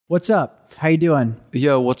What's up? How you doing?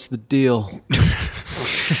 Yo, what's the deal?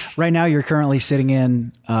 Right now, you're currently sitting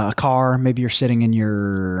in a car. Maybe you're sitting in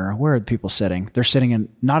your... Where are people sitting? They're sitting in...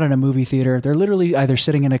 Not in a movie theater. They're literally either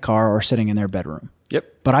sitting in a car or sitting in their bedroom.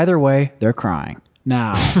 Yep. But either way, they're crying.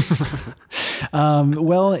 Now,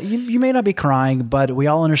 well, you may not be crying, but we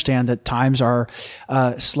all understand that times are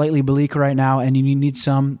slightly bleak right now, and you need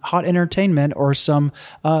some hot entertainment or some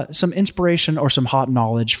inspiration or some hot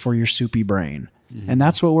knowledge for your soupy brain. Mm-hmm. And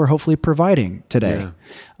that's what we're hopefully providing today.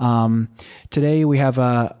 Yeah. Today we have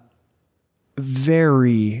a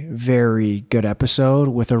very, very good episode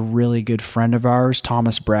with a really good friend of ours,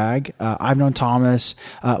 Thomas Bragg. I've known Thomas.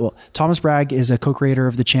 Thomas Bragg is a co-creator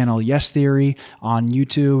of the channel Yes Theory on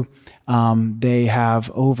YouTube. They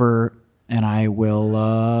have over, and I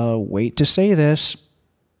will wait to say this,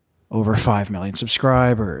 over 5 million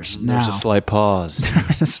subscribers. There's a slight pause.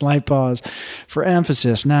 There's a slight pause for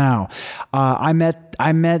emphasis. Now, I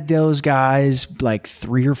met those guys like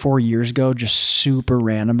 3 or 4 years ago, just super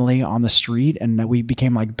randomly on the street, and we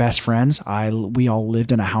became like best friends. We all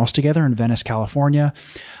lived in a house together in Venice, California.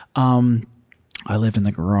 I lived in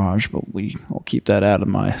the garage, but we'll keep that out of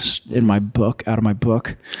my book.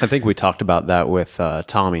 I think we talked about that with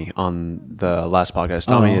Tommy on the last podcast.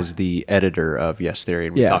 Tommy is the editor of Yes Theory,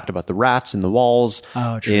 and we talked about the rats in the walls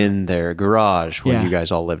in their garage when you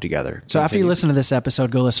guys all lived together. So after you listen to this episode,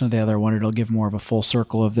 go listen to the other one. It'll give more of a full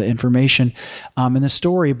circle of the information in the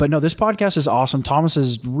story. But no, this podcast is awesome. Thomas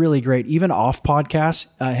is really great. Even off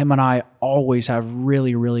podcasts, him and I always have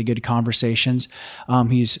really, really good conversations.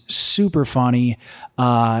 He's super funny.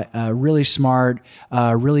 Really smart,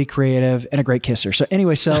 really creative, and a great kisser. So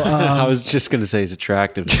anyway, I was just going to say he's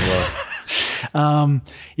attractive as well.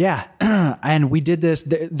 Yeah. And we did this.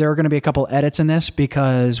 There are going to be a couple edits in this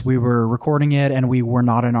because we were recording it and we were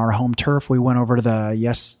not in our home turf. We went over to the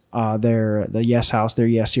Yes house, their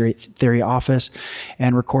Yes Theory office,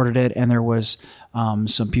 and recorded it. And there was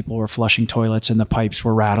some people were flushing toilets and the pipes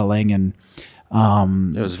were rattling, and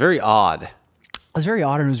it was very odd. It was very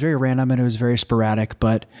odd, and it was very random, and it was very sporadic,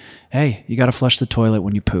 but hey, you got to flush the toilet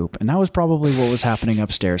when you poop. And that was probably what was happening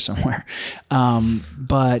upstairs somewhere.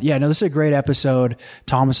 But yeah, no, this is a great episode.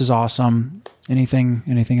 Thomas is awesome. Anything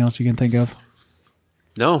else you can think of?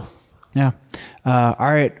 No. Yeah. All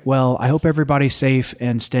right. Well, I hope everybody's safe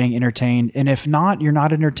and staying entertained. And if not, you're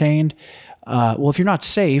not entertained. If you're not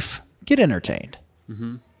safe, get entertained.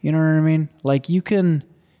 Mm-hmm. You know what I mean? Like you can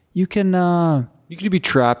be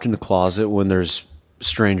trapped in a closet when there's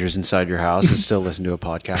strangers inside your house and still listen to a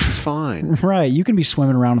podcast. It's fine. Right. You can be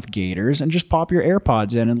swimming around with gators and just pop your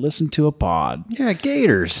AirPods in and listen to a pod. Yeah,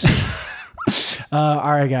 gators. All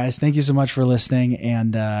right, guys. Thank you so much for listening,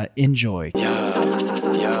 and enjoy. Yo,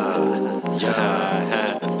 it's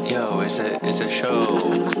a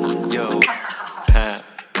show. Yo,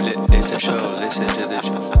 it's a show. Listen to this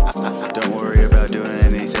show. Don't worry about doing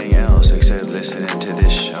anything else except listening to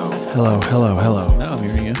this show. Hello. No, I'm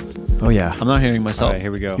hearing you. Oh, yeah. I'm not hearing myself. All right,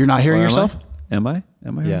 here we go. You're not hearing yourself? Am I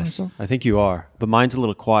hearing Yes, myself? I think you are, but mine's a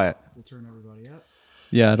little quiet. We'll turn everybody up.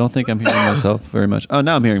 Yeah, I don't think I'm hearing myself very much. Oh,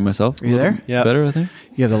 now I'm hearing myself. Are you there? Yeah. Better, I think.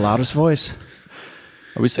 You have the loudest voice.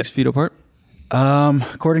 Are we 6 feet apart?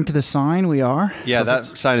 According to the sign, we are. Yeah, that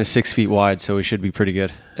sign is 6 feet wide, so we should be pretty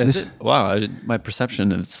good. Is it? Wow, my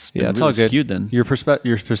perception is it's really all good. skewed then. Your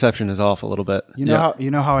perception is off a little bit. You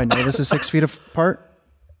know how I know this is 6 feet apart?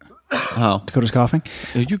 How? Dakota's coughing.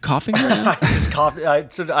 Are you coughing right now? I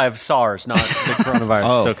have SARS, not the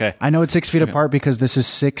coronavirus. It's okay. I know it's 6 feet apart because this is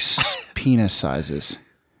 6 penis sizes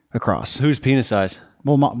across. Whose penis size?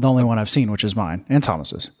 Well, the only one I've seen, which is mine and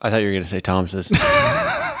Thomas's. I thought you were going to say Thomas's.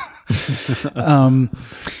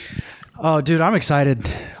 Oh, dude, I'm excited.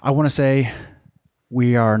 I want to say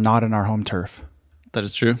we are not in our home turf. That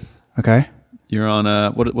is true. Okay. You're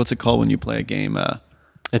on what's it called when you play a game?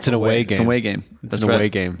 It's an away game. It's an away game. It's an away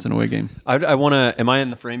game. It's an away game. I want to. Am I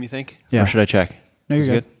in the frame? You think? Yeah. Or should I check? No, you're Is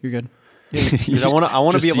good. it You're good. Because I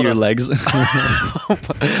want to be able your to legs.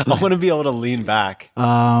 I want to be able to lean back.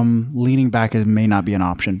 Leaning back may not be an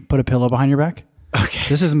option. Put a pillow behind your back. Okay.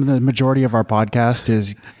 This is the majority of our podcast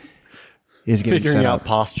is getting Figuring set out up.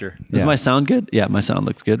 posture. Does my sound good? Yeah, my sound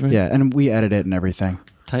looks good, right? Yeah, and we edit it and everything.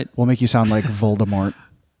 Tight. We'll make you sound like Voldemort.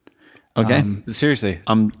 Okay. Seriously.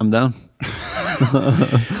 I'm down.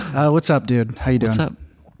 What's up, dude? How you doing? What's up?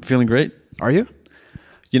 Feeling great. Are you?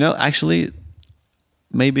 You know, actually,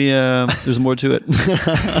 maybe there's more to it.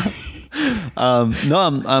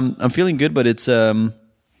 No, I'm feeling good, but it's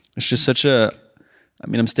just such a. I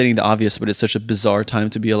mean, I'm stating the obvious, but it's such a bizarre time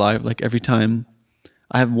to be alive. Like every time,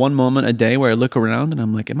 I have one moment a day where I look around and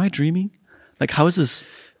I'm like, "Am I dreaming? Like, how is this?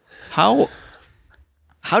 How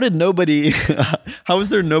how did nobody? How was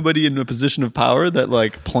there nobody in a position of power that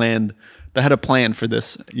like planned, that had a plan for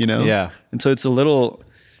this? You know? Yeah. And so it's a little,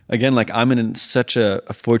 again, like I'm in such a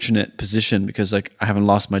fortunate position because like I haven't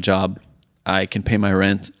lost my job. I can pay my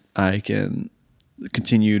rent. I can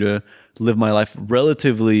continue to live my life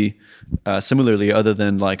relatively similarly, other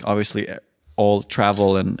than like obviously all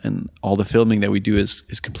travel and all the filming that we do is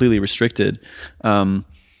completely restricted. But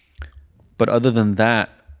other than that,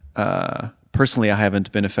 personally, I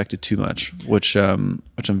haven't been affected too much, which I'm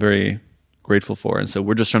very grateful for. And so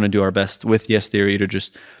we're just trying to do our best with Yes Theory to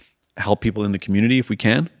just help people in the community if we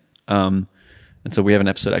can. And so we have an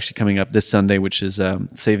episode actually coming up this Sunday, which is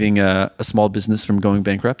saving a small business from going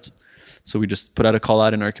bankrupt. So we just put out a call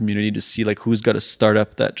out in our community to see like who's got a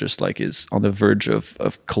startup that just like is on the verge of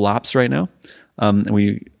collapse right now. And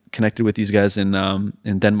we connected with these guys in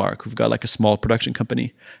Denmark who've got like a small production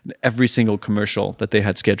company. And every single commercial that they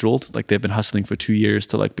had scheduled, like they've been hustling for 2 years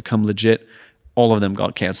to like become legit, all of them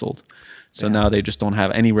got canceled. So now they just don't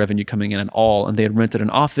have any revenue coming in at all. And they had rented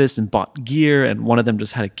an office and bought gear, and one of them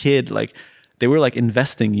just had a kid. Like they were like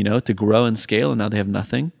investing, you know, to grow and scale, and now they have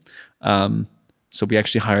nothing. So we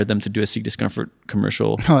actually hired them to do a Seek Discomfort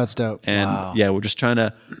commercial. Oh, that's dope. And yeah, we're just trying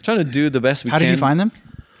to do the best we can. How did you find them?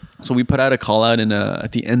 So we put out a call out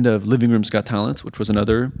at the end of Living Room's Got Talent, which was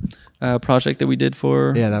another project that we did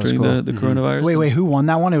for during the coronavirus. Wait, who won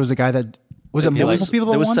that one? It was the guy that was it multiple people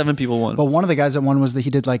that won? There was 7 people won. But one of the guys that won was he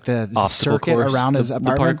did like the circuit course, around his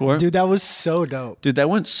apartment. parkour. Dude, that was so dope. Dude, that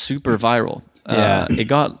went super viral. Yeah. It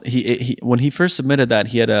got he when he first submitted that,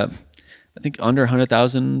 he had I think under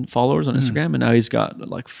 100,000 followers on Instagram, and now he's got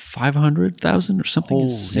like 500,000 or something.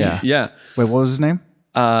 Insane. Yeah. Wait, what was his name?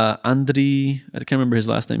 Andri, I can't remember his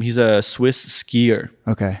last name. He's a Swiss skier.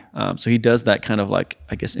 Okay. So he does that kind of like,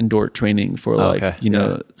 I guess, indoor training for like,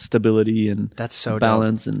 know, stability and that's so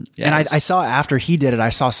balance. Dope. And and I saw after he did it, I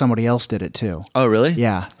saw somebody else did it too. Oh, really?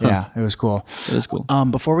 Yeah. Yeah. It was cool. It is cool.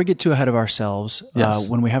 Before we get too ahead of ourselves,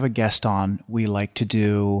 when we have a guest on, we like to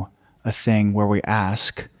do a thing where we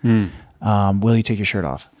ask, will you take your shirt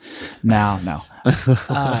off? No.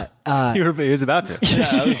 He was about to.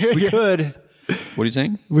 Yeah, we could. What are you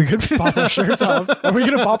saying? We could pop our shirts off. Are we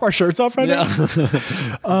gonna pop our shirts off right now?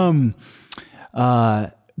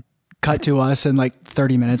 Cut to us in like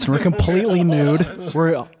 30 minutes, and we're completely nude.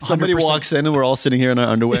 Somebody walks in, and we're all sitting here in our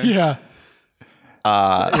underwear. Yeah.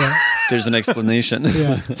 There's an explanation.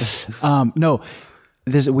 No.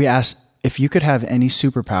 We asked if you could have any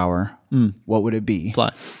superpower, what would it be?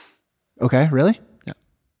 Fly. Okay. Really?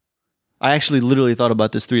 I actually literally thought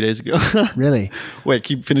about this 3 days ago. Really? Wait,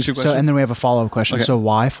 finish your question. So, and then we have a follow-up question. Okay. So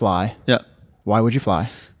why fly? Yeah. Why would you fly?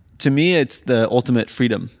 To me, it's the ultimate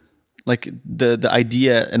freedom. Like the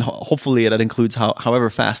idea, and hopefully that includes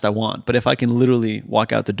however fast I want. But if I can literally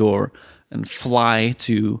walk out the door and fly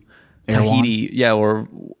to Tahiti, or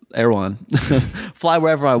Erewhon, fly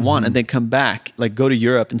wherever I want, and then come back, like go to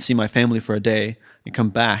Europe and see my family for a day and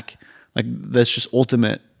come back, like that's just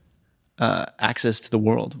ultimate access to the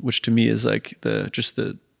world, which to me is like the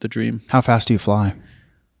dream. How fast do you fly?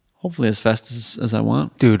 Hopefully as fast as I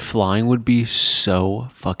want. Dude, flying would be so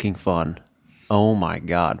fucking fun. Oh my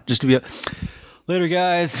God. Just to be later,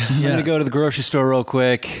 guys. I'm going to go to the grocery store real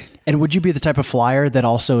quick. And would you be the type of flyer that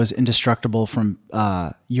also is indestructible from,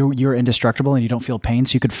 you're indestructible and you don't feel pain,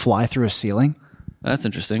 so you could fly through a ceiling? That's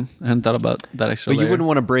interesting. I hadn't thought about that extra But layer. you wouldn't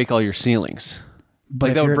want to break all your ceilings. But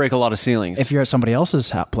like that would break a lot of ceilings. If you're at somebody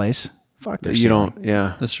else's place, fuck their you ceiling. don't,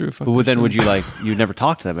 yeah. That's true. But then would you you'd never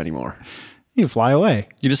talk to them anymore? You fly away.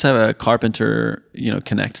 You just have a carpenter,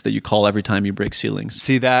 connect that you call every time you break ceilings.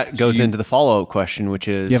 See, that goes into the follow-up question, which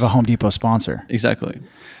is... You have a Home Depot sponsor. Exactly.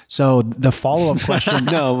 So the follow-up question...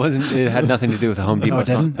 No, it wasn't. It had nothing to do with the Home Depot. Oh, it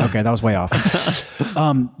didn't? Okay, that was way off.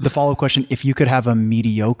 The follow-up question, if you could have a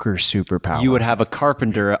mediocre superpower... You would have a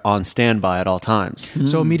carpenter on standby at all times.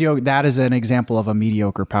 So that is an example of a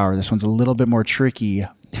mediocre power. This one's a little bit more tricky,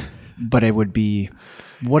 but it would be...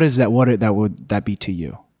 What is that? What would that be to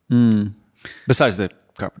you? Besides the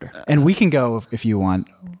carpenter. And we can go if you want.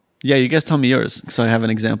 Yeah, you guys tell me yours, so I have an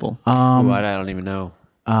example. I don't even know.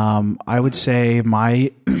 I would say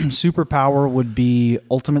my superpower would be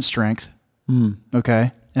ultimate strength.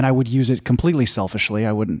 Okay, and I would use it completely selfishly.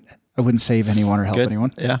 I wouldn't save anyone or help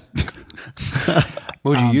anyone. Yeah.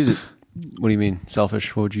 What would you use it? What do you mean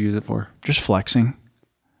selfish? What would you use it for? Just flexing.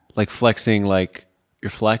 Like flexing, like you're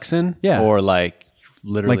flexing? Yeah. Or like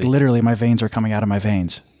literally? Like literally, my veins are coming out of my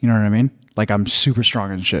veins. You know what I mean? Like I'm super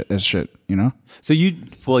strong as shit, you know? So you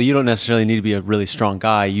don't necessarily need to be a really strong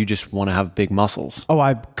guy. You just want to have big muscles. Oh,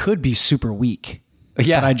 I could be super weak.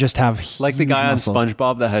 Yeah. But I just have like the guy muscles. on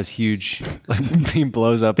SpongeBob that has huge, like he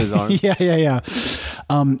blows up his arm. Yeah.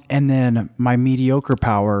 And then my mediocre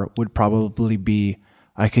power would probably be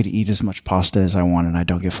I could eat as much pasta as I want and I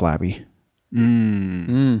don't get flabby.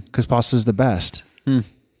 Because pasta is the best.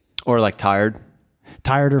 Or like tired.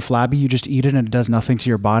 Tired or flabby, you just eat it and it does nothing to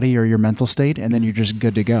your body or your mental state, and then you're just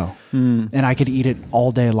good to go. And I could eat it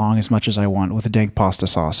all day long as much as I want with a dank pasta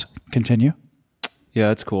sauce. Continue. Yeah,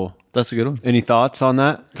 that's cool. That's a good one. Any thoughts on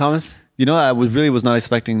that, Thomas? You know, I was not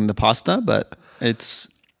expecting the pasta, but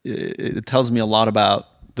it tells me a lot about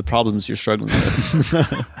the problems you're struggling with.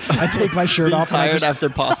 I take my shirt off. Tired after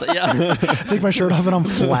pasta. Yeah. Take my shirt off and I'm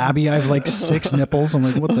flabby. I have like 6 nipples. I'm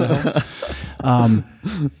like, what the hell?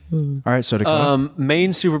 All right, so Dakota.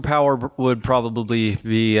 Main superpower would probably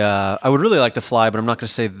be. I would really like to fly, but I'm not going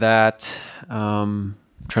to say that.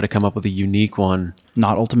 Try to come up with a unique one.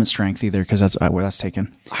 Not ultimate strength either, because that's where that's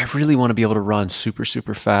taken. I really want to be able to run super,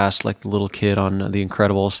 super fast, like the little kid on The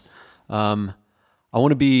Incredibles. I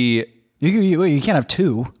want to be. You can't have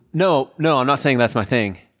 2. No, I'm not saying that's my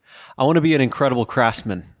thing. I want to be an incredible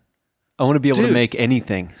craftsman. I want to be able to make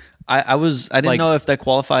anything. I didn't know if that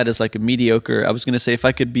qualified as like a mediocre. I was going to say if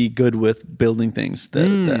I could be good with building things. But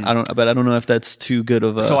I don't know if that's too good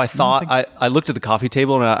of a. So I thought I looked at the coffee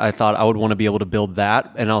table and I thought I would want to be able to build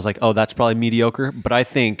that, and I was like, oh, that's probably mediocre. But I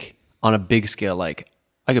think on a big scale, like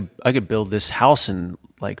I could build this house in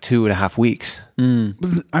like 2.5 weeks. I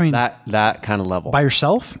mean that kind of level by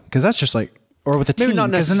yourself, because that's just like, or with a team.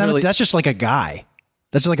 Not necessarily. That's just like a guy.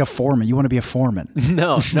 That's just like a foreman. You want to be a foreman.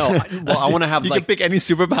 No. Well, I want to have you can pick any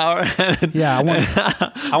superpower. Yeah, I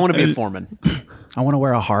want to be a foreman. I want to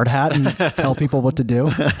wear a hard hat and tell people what to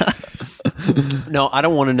do. No, I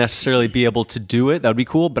don't want to necessarily be able to do it. That would be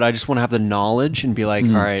cool, but I just want to have the knowledge and be like,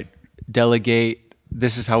 all right, delegate.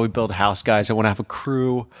 This is how we build a house, guys. I want to have a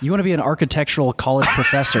crew. You want to be an architectural college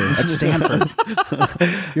professor at Stanford.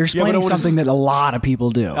 You're explaining something that a lot of people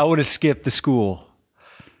do. I want to skip the school.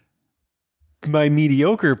 My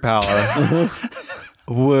mediocre power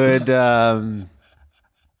would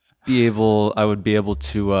be able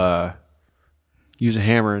to use a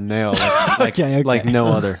hammer and nail like no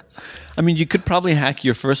other. I mean, you could probably hack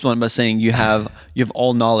your first one by saying you have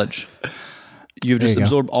all knowledge. You've just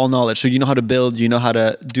absorbed all knowledge, so you know how to build. You know how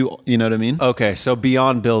to do. You know what I mean? Okay, so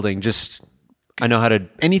beyond building, I know how to.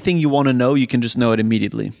 Anything you want to know, you can just know it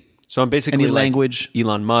immediately. So I'm basically any language.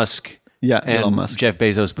 Elon Musk. Yeah, and Elon Musk. Jeff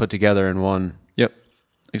Bezos put together in one. Yep,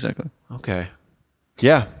 exactly. Okay.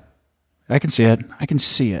 Yeah. I can see it.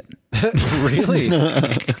 Really?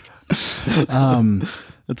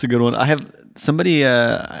 That's a good one. I have somebody,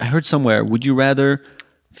 I heard somewhere, would you rather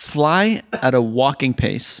fly at a walking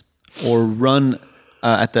pace or run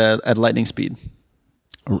at lightning speed?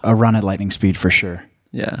 A run at lightning speed for sure.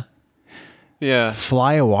 Yeah. Yeah.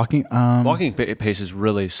 Fly a walking... walking pace is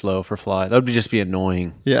really slow for fly. That would just be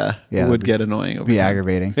annoying. Yeah. It would get annoying. It'd be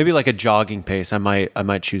aggravating. Maybe like a jogging pace. I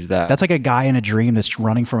might choose that. That's like a guy in a dream that's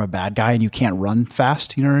running from a bad guy and you can't run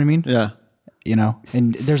fast. You know what I mean? Yeah. You know?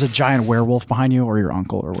 And there's a giant werewolf behind you or your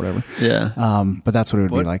uncle or whatever. Yeah. But that's what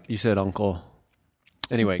it would be like. You said uncle.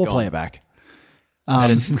 Anyway, we'll play it back.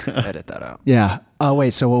 Edit that out. Yeah. Oh,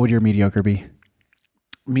 wait. So what would your mediocre be?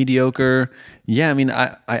 Mediocre. Yeah, I mean,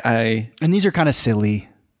 I and these are kind of silly.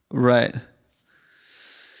 Right.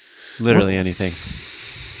 Literally anything.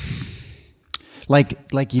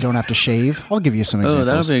 Like you don't have to shave. I'll give you some examples.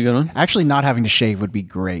 Oh, that would be a good one. Actually, not having to shave would be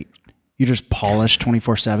great. You just polish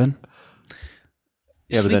 24/7.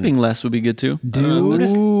 Yeah, sleeping less would be good too. Dude,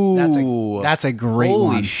 that's a great one.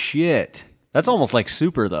 Holy shit. That's almost like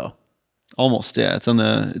super though. Almost, yeah.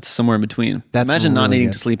 It's somewhere in between. Imagine not really needing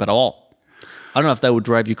good. to sleep at all. I don't know if that would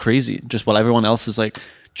drive you crazy. Just while everyone else is like,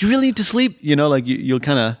 do you really need to sleep? You know, like you'll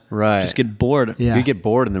kind of just get bored. Yeah. You get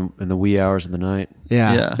bored in the wee hours of the night.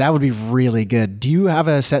 Yeah, that would be really good. Do you have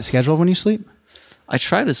a set schedule when you sleep? I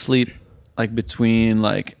try to sleep like between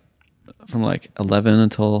from 11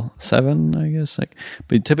 until 7, I guess.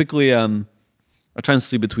 But typically, I try and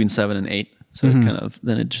sleep between 7 and 8. So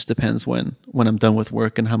then it just depends when I'm done with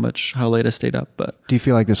work and how late I stayed up. But do you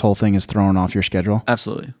feel like this whole thing is thrown off your schedule?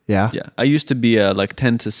 Absolutely. Yeah. Yeah. I used to be like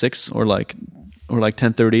 10 to 6 or like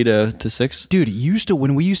 10:30 to 6. Dude,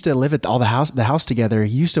 when we used to live at the house together,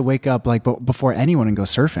 you used to wake up like before anyone and go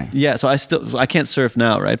surfing. Yeah, so I can't surf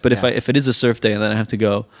now, right? But if it is a surf day, then I have to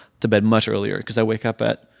go to bed much earlier because I wake up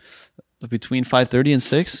at between 5:30 and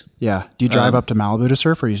 6. Yeah. Do you drive up to Malibu to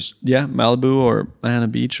surf, or you? Yeah, Malibu or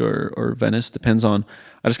Manhattan Beach or Venice, depends on.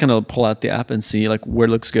 I just kind of pull out the app and see like where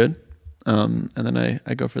it looks good, and then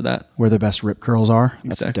I go for that. Where the best rip curls are.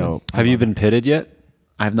 That's Exactly. dope. Have you been pitted yet?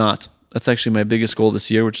 I have not. That's actually my biggest goal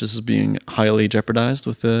this year, which is being highly jeopardized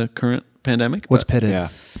with the current pandemic. What's pitted? Yeah.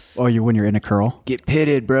 Oh, when you're in a curl. Get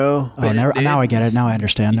pitted, bro. Oh, now I get it. Now I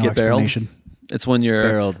understand. No explanation. Barreled. It's when you're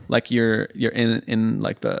barreled. Like you're in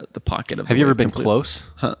like the pocket of. Have you ever been close?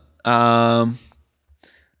 Huh.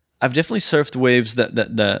 I've definitely surfed waves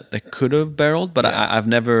that could have barreled, but I've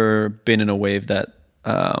never been in a wave that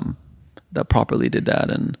properly did that.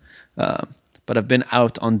 And but I've been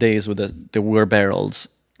out on days where there were barrels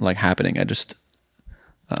like happening. I just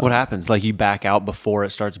what happens? Like you back out before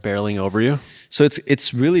it starts barreling over you? So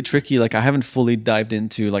it's really tricky. Like I haven't fully dived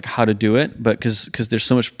into like how to do it, but because there's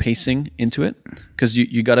so much pacing into it, because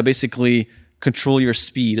you got to basically control your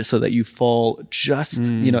speed so that you fall just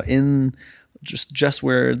in just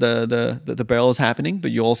where the barrel is happening,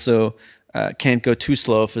 but you also can't go too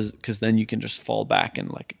slow because then you can just fall back and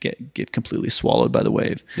like get completely swallowed by the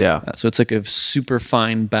wave. Yeah. So it's like a super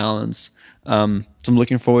fine balance. So I'm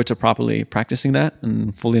looking forward to properly practicing that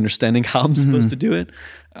and fully understanding how I'm supposed to do it.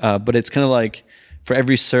 But it's kind of like for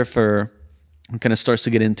every surfer who kind of starts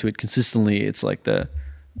to get into it consistently, it's like the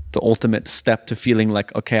ultimate step to feeling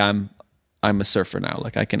like, okay, I'm a surfer now.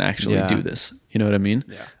 Like I can actually do this. You know what I mean?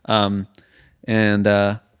 Yeah. I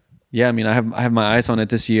mean, I have my eyes on it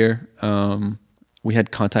this year. We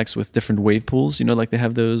had contacts with different wave pools, like they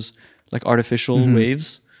have those like artificial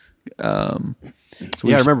waves. I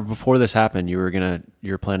remember before this happened, you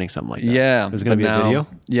were planning something like that. Yeah. It was going to be a video.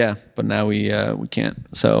 Yeah. But now we can't.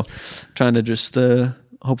 So trying to just,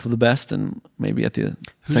 hope for the best and maybe at the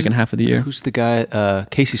second half of the year. Who's the guy?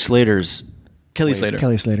 Casey Slater's. Kelly Slater.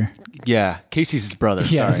 Kelly Slater. Yeah, Casey's his brother.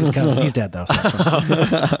 Yeah, sorry. his cousin. He's dead though. So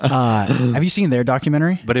have you seen their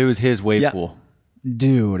documentary? But it was his wave pool.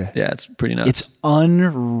 Dude. Yeah, it's pretty nuts. It's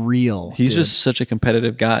unreal. He's just such a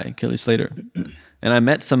competitive guy, Kelly Slater. And I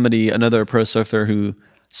met another pro surfer who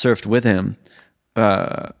surfed with him,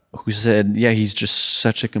 who said, yeah, he's just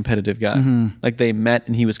such a competitive guy. Like they met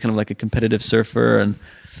and he was kind of like a competitive surfer and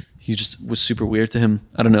he just was super weird to him.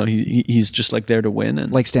 I don't know. He's just like there to win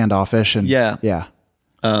and like standoffish and yeah.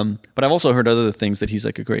 But I've also heard other things that he's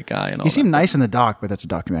like a great guy and all. He seemed nice in the doc, but that's a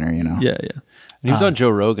documentary, Yeah. And he was on Joe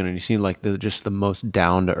Rogan and he seemed like just the most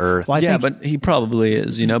down to earth. Well, but he probably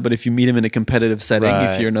is, But if you meet him in a competitive setting,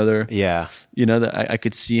 if you're another, that I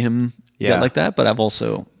could see him get like that. But I've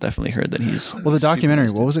also definitely heard that he's the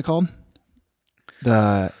documentary. What was it called?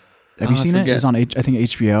 Have you seen it? It was on I think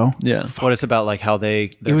HBO. Yeah. What it's about, like how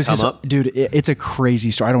it was dude. It's a crazy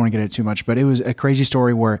story. I don't want to get into it too much, but it was a crazy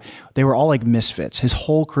story where they were all like misfits. His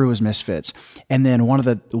whole crew was misfits, and then one of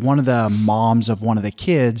the moms of one of the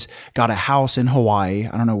kids got a house in Hawaii.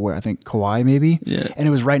 I don't know where. I think Kauai maybe. Yeah. And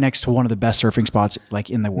it was right next to one of the best surfing spots like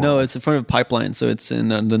in the world. No, it's in front of a pipeline, so it's in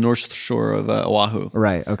the north shore of Oahu.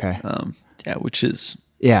 Right. Okay. Which is.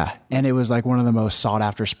 Yeah, and it was like one of the most sought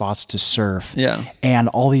after spots to surf. Yeah. And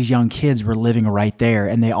all these young kids were living right there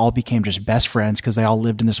and they all became just best friends because they all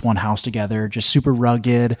lived in this one house together, just super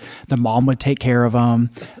rugged. The mom would take care of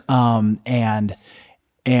them. And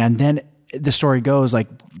then the story goes like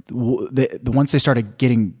once they started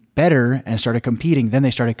getting better and started competing, then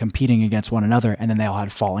they started competing against one another and then they all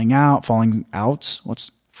had falling outs.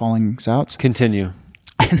 What's falling outs? Continue.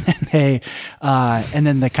 And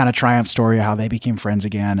then the kind of triumph story of how they became friends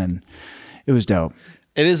again, and it was dope.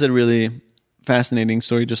 It is a really fascinating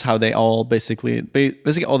story, just how they all basically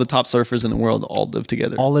all the top surfers in the world all live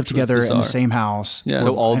together. All live together in the same house. Yeah.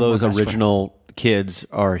 So all those original kids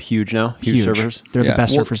are huge now. Huge surfers. They're the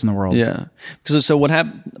best surfers in the world. Yeah. Because so what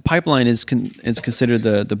happened? Pipeline is considered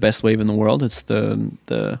the best wave in the world. It's the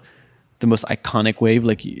most iconic wave,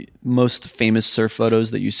 like most famous surf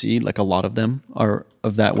photos that you see, like a lot of them are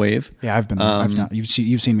of that wave. Yeah, I've been there. You've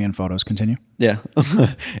seen me in photos. Continue. Yeah.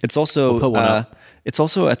 It's also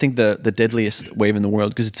I think the deadliest wave in the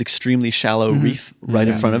world because it's extremely shallow reef right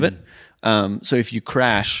in front of it. So if you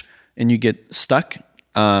crash and you get stuck,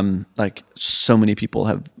 like so many people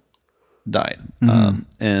have died.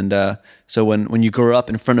 So when you grow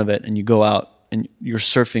up in front of it and you go out and you're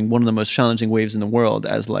surfing one of the most challenging waves in the world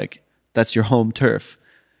as like that's your home turf,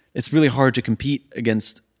 it's really hard to compete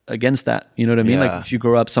against that. You know what I mean? Like if you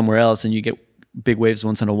grow up somewhere else and you get big waves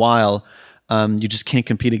once in a while, you just can't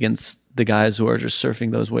compete against the guys who are just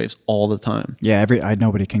surfing those waves all the time. Yeah,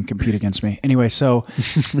 nobody can compete against me. Anyway, so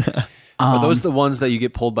are those the ones that you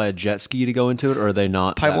get pulled by a jet ski to go into it, or are they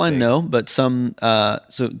not? Pipeline, no, but some.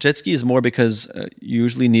 So jet ski is more because you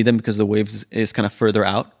usually need them because the waves is kind of further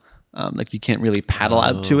out. Like you can't really paddle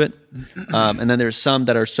out to it. And then there's some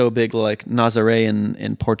that are so big, like Nazaré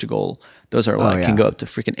in Portugal. Those are can go up to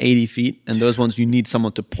freaking 80 feet. And those ones you need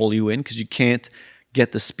someone to pull you in because you can't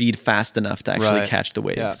get the speed fast enough to actually catch the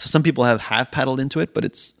wave. Yeah. So some people have paddled into it, but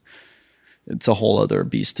it's it's a whole other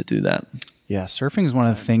beast to do that. Yeah, surfing is one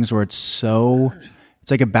of the things where it's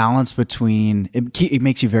like a balance between it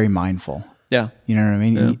makes you very mindful. Yeah, you know what I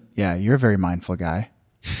mean. Yeah, you're a very mindful guy.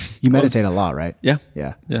 You meditate a lot, right? Yeah.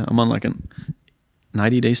 Yeah. I'm on like a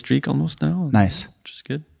 90-day streak almost now. Nice, which is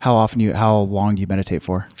good. How long do you meditate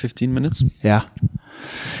for? 15 minutes. Yeah.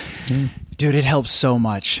 Dude, it helps so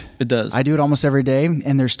much. It does. I do it almost every day,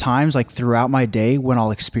 and there's times like throughout my day when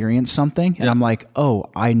I'll experience something, and I'm like, oh,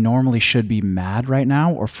 I normally should be mad right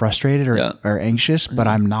now or frustrated or anxious, but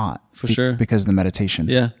I'm not. For sure. Because of the meditation.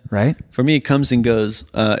 Yeah. Right? For me, it comes and goes.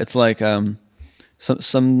 It's like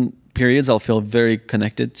some periods I'll feel very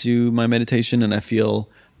connected to my meditation, and I feel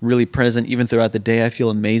really present even throughout the day. I feel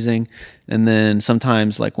amazing. And then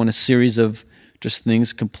sometimes, like when a series of just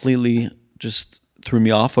things completely just threw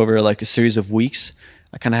me off over like a series of weeks,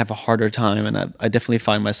 I kind of have a harder time. And I definitely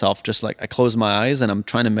find myself just like I close my eyes and I'm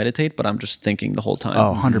trying to meditate, but I'm just thinking the whole time.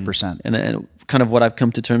 Oh, 100%. And kind of what I've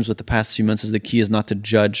come to terms with the past few months is the key is not to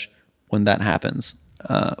judge when that happens,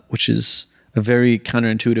 which is a very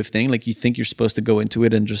counterintuitive thing. Like you think you're supposed to go into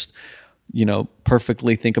it and just,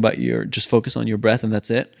 perfectly think about just focus on your breath and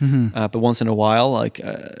that's it. But once in a while, like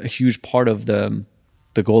a huge part of the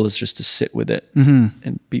goal is just to sit with it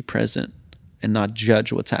and be present and not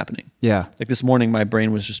judge what's happening. Yeah. Like this morning, my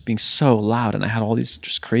brain was just being so loud and I had all these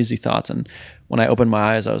just crazy thoughts. And when I opened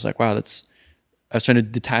my eyes, I was like, wow, I was trying to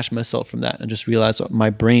detach myself from that and just realize what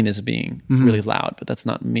my brain is being really loud, but that's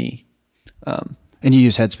not me. And you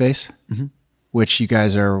use Headspace, which you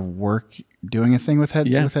guys are doing a thing with Can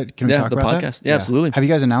we talk about podcast? that? Yeah, absolutely. Have you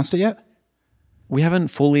guys announced it yet? We haven't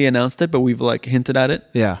fully announced it, but we've like hinted at it.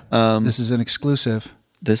 Yeah. This is an exclusive.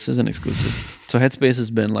 This is an exclusive. So Headspace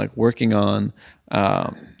has been like working on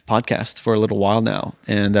podcasts for a little while now,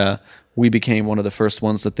 and we became one of the first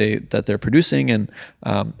ones that they're producing. And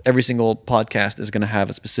every single podcast is going to have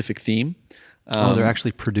a specific theme. They're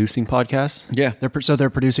actually producing podcasts? Yeah. They're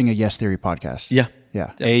producing a Yes Theory podcast. Yeah.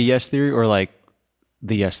 Yeah. A Yes Theory or like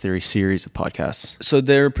the Yes Theory series of podcasts? So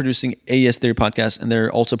they're producing a Yes Theory podcast, and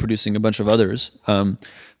they're also producing a bunch of others.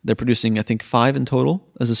 They're producing, I think, 5 in total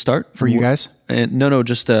as a start. For you guys? And no,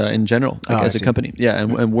 just in general, like as a company. Yeah,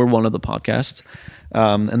 and we're one of the podcasts.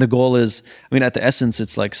 And the goal is, at the essence,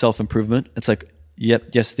 it's like self-improvement. It's like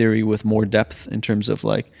Yes Theory with more depth in terms of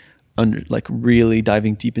like really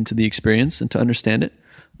diving deep into the experience and to understand it.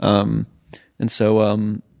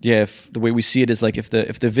 If the way we see it is like if the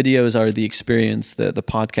videos are the experience, the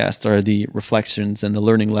podcasts are the reflections and the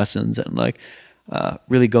learning lessons and like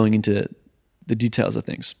really going into the details of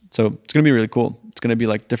things. So it's going to be really cool. It's going to be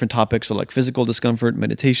like different topics, so like physical discomfort,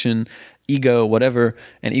 meditation, ego, whatever.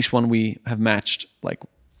 And each one we have matched like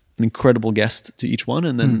an incredible guest to each one.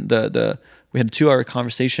 And then we had a 2-hour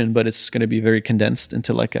conversation, but it's going to be very condensed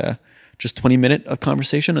into like a just 20 minutes of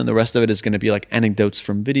conversation. And the rest of it is going to be like anecdotes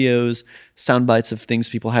from videos, sound bites of things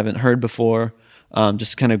people haven't heard before,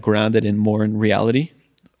 just kind of grounded in more in reality.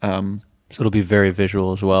 So it'll be very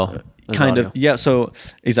visual as well. Kind of. Yeah. So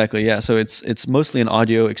exactly. Yeah. So it's mostly an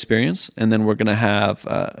audio experience. And then we're going to have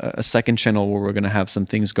a second channel where we're going to have some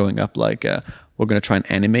things going up. Like we're going to try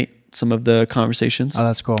and animate some of the conversations. Oh,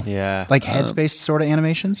 that's cool. Yeah. Like Headspace sort of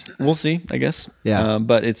animations. We'll see, I guess. Yeah.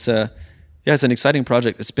 But it's it's an exciting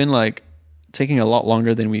project. It's been like taking a lot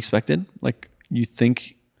longer than we expected. Like you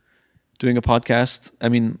think doing a podcast,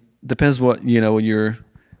 depends what, you're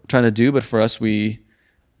trying to do. But for us, we've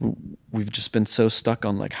just been so stuck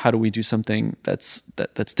on like, how do we do something that's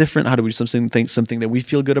different? How do we do something that we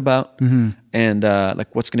feel good about? And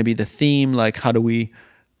like, what's going to be the theme? Like, how do we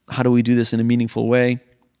do this in a meaningful way?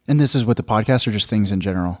 And this is with the podcast or just things in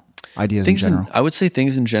general? Ideas in general? I would say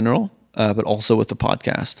things in general, but also with the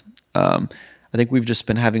podcast. I think we've just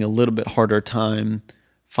been having a little bit harder time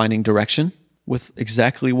finding direction with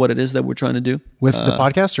exactly what it is that we're trying to do. With the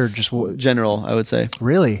podcast or just general, I would say.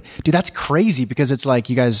 Really? Dude, that's crazy because it's like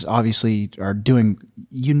you guys obviously are doing,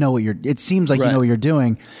 it seems like you know what you're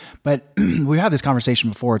doing, but we had this conversation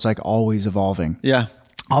before. It's like always evolving. Yeah.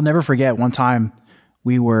 I'll never forget one time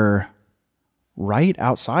we were right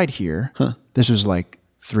outside here. This was like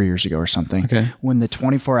 3 years ago or something. Okay. When the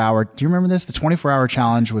 24-hour, do you remember this? The 24-hour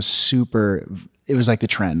challenge was it was like the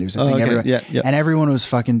trend. It was the thing. Okay. Yeah. And everyone was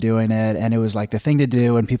fucking doing it. And it was like the thing to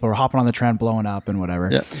do. And people were hopping on the trend, blowing up and whatever.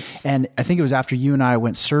 Yeah. And I think it was after you and I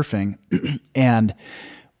went surfing and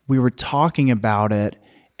we were talking about it.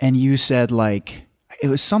 And you said like, it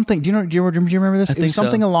was something, do you remember this? It was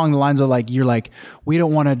something along the lines of like, you're like, we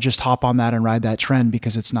don't want to just hop on that and ride that trend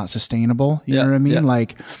because it's not sustainable. You know what I mean? Yeah.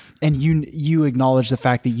 Like, and you acknowledge the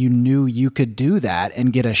fact that you knew you could do that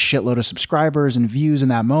and get a shitload of subscribers and views in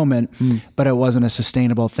that moment, but it wasn't a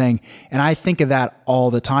sustainable thing. And I think of that all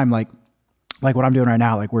the time. Like like what I'm doing right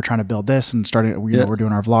now, like we're trying to build this and starting, you know, we're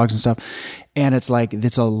doing our vlogs and stuff. And it's like,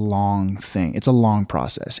 it's a long thing. It's a long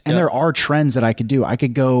process. And there are trends that I could do.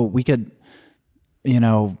 We could, you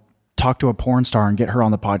know, talk to a porn star and get her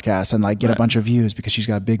on the podcast and like get a bunch of views because she's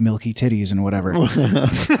got big milky titties and whatever.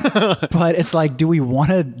 But it's like, do we want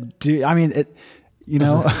to do, I mean, it, you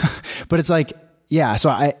know, but it's like, yeah.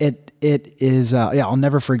 So it is, I'll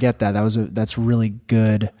never forget that. That's really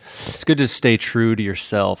good. It's good to stay true to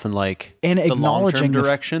yourself and like and the acknowledging long-term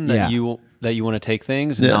direction that you want to take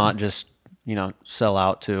things and not just, you know, sell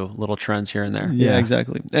out to little trends here and there. Yeah,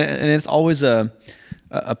 exactly. And it's always a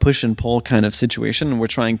push and pull kind of situation. And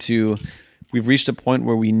we've reached a point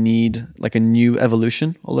where we need like a new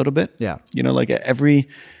evolution a little bit. Yeah. You know, like every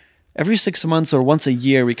 6 months or once a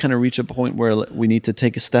year, we kind of reach a point where we need to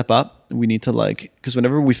take a step up. We need to because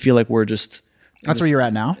whenever we feel like we're just... That's where you're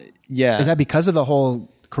at now? Yeah. Is that because of the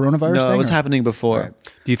whole coronavirus thing? No, it was happening before. Right.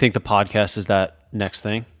 Do you think the podcast is that next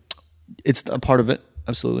thing? It's a part of it.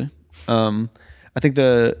 Absolutely. I think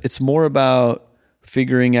it's more about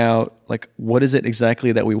figuring out like, what is it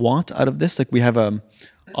exactly that we want out of this? Like we have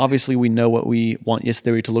obviously we know what we want Yes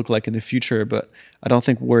Theory to look like in the future, but I don't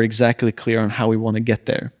think we're exactly clear on how we want to get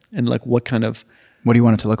there and like what do you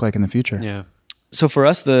want it to look like in the future? Yeah. So for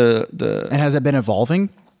us, and has it been evolving?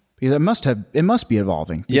 Because it must be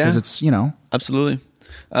evolving because it's, you know. Absolutely.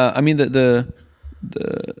 I mean, the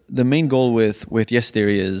main goal with Yes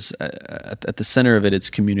Theory is at the center of it's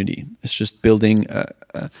community. It's just building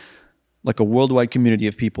like a worldwide community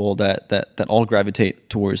of people that all gravitate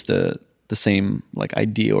towards the same like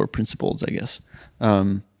idea or principles, I guess.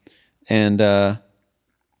 Our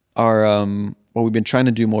what we've been trying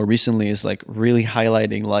to do more recently is like really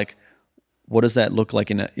highlighting like, what does that look like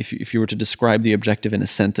if you were to describe the objective in a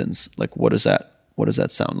sentence? Like what does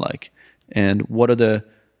that sound like? And what are the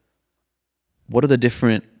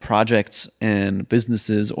different projects and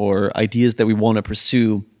businesses or ideas that we want to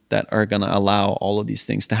pursue that are going to allow all of these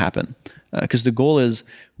things to happen? Because the goal is,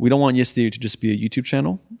 we don't want Yes Theory to just be a YouTube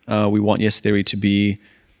channel. We want Yes Theory to be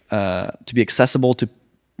accessible to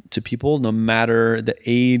people, no matter the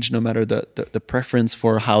age, no matter the preference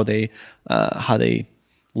for how they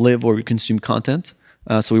live or consume content.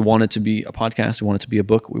 So we want it to be a podcast. We want it to be a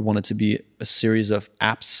book. We want it to be a series of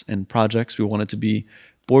apps and projects. We want it to be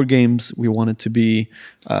board games. We want it to be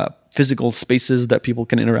physical spaces that people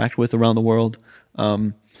can interact with around the world.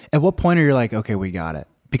 At what point are you like, okay, we got it?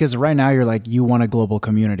 Because right now you're like, you want a global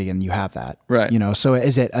community and you have that. Right. You know, so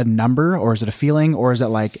is it a number or is it a feeling or is it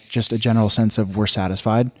like just a general sense of we're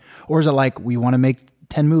satisfied? Or is it like we want to make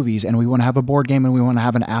 10 movies and we want to have a board game and we want to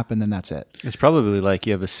have an app and then that's it? It's probably like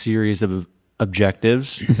you have a series of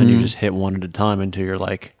objectives and you just hit one at a time until you're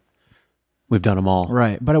like, we've done them all.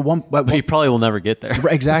 Right. But you probably will never get there.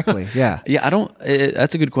 Exactly. Yeah. Yeah.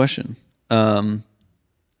 That's a good question. I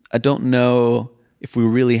don't know if we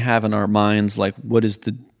really have in our minds, like what is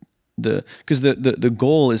because the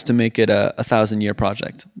goal is to make it a 1,000-year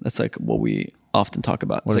project. That's like what we often talk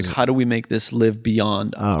about. It's like, how do we make this live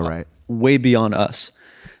beyond, way beyond us?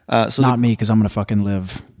 So not me, because I'm going to fucking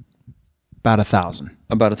live about 1,000.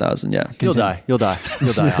 About 1,000, yeah. You'll die.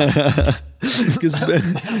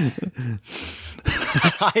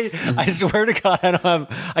 I swear to God,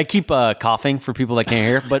 I keep coughing for people that can't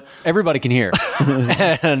hear, but everybody can hear.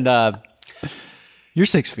 And you're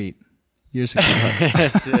 6 feet. You're 6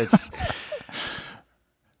 feet. it's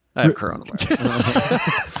I have coronavirus.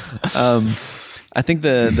 I think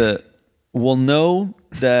we'll know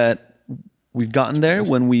that we've gotten there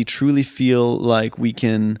when we truly feel like we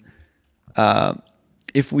can,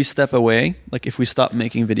 if we step away, like if we stop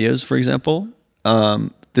making videos, for example,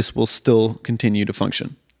 this will still continue to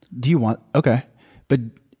function. Do you want, okay. But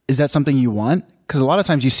is that something you want? Because a lot of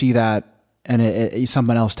times you see that and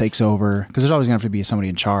someone else takes over, because there's always going to have to be somebody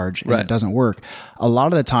in charge and it doesn't work. A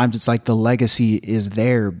lot of the times it's like the legacy is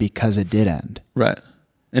there because it did end. Right.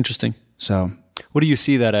 Interesting. So what do you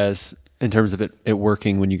see that as in terms of it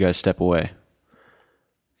working when you guys step away?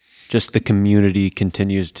 Just the community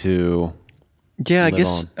continues to I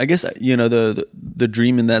guess you know the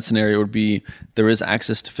dream in that scenario would be there is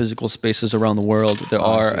access to physical spaces around the world. There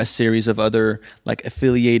are a series of other like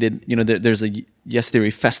affiliated, you know, there's a Yes Theory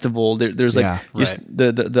festival. There's like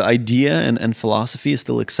the idea and philosophy is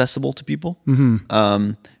still accessible to people.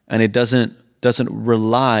 And it doesn't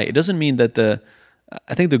rely. It doesn't mean that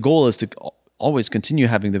I think the goal is to always continue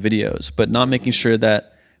having the videos, but not making sure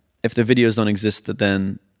that if the videos don't exist, that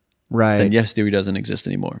then Yes Theory doesn't exist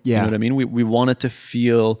anymore. Yeah. You know what I mean? We want it to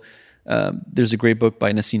feel. There's a great book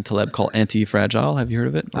by Nassim Taleb called Anti-Fragile. Have you heard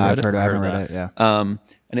of it? I haven't read it. Yeah. And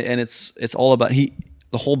it's all about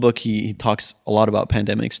the whole book, he talks a lot about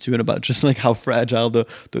pandemics too, and about just like how fragile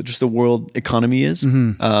the world economy is.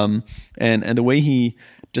 And the way he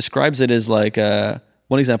describes it is like,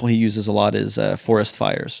 one example he uses a lot is forest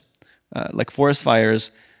fires. Like forest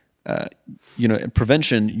fires, in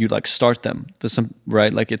prevention, you like start them. There's some,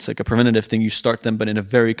 right? Like it's like a preventative thing. You start them, but in a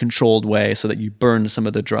very controlled way so that you burn some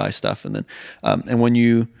of the dry stuff. And then, and when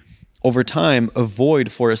you, over time,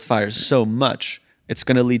 avoid forest fires so much, it's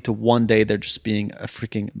going to lead to one day there just being a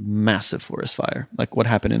freaking massive forest fire. Like what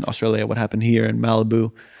happened in Australia, what happened here in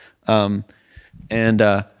Malibu.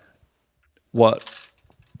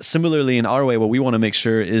 Similarly in our way, what we want to make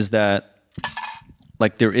sure is that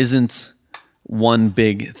like there isn't one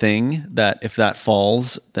big thing that if that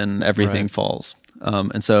falls, then everything falls.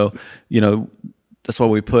 And so, that's why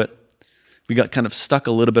we got kind of stuck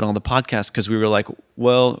a little bit on the podcast, because we were like,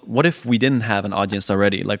 well, what if we didn't have an audience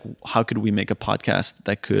already? Like, how could we make a podcast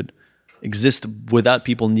that could exist without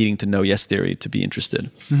people needing to know Yes Theory to be interested?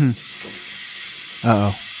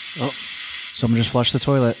 Oh, someone just flushed the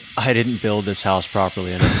toilet. I didn't build this house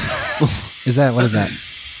properly. What is that?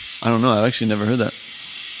 I don't know. I've actually never heard that.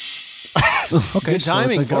 Okay, good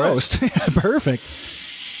timing so it's a ghost. Perfect.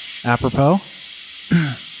 Apropos.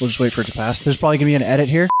 We'll just wait for it to pass. There's probably gonna be an edit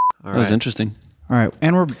here. That was interesting. All right,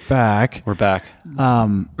 and we're back.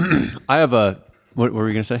 I have a. What were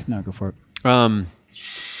we gonna say? No, go for it.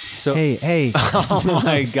 So Hey. Oh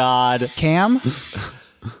my God, Cam.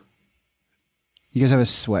 You guys have a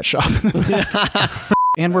sweatshop.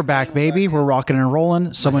 And we're back, baby. We're rocking and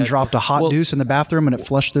rolling. Someone dropped a hot deuce in the bathroom and it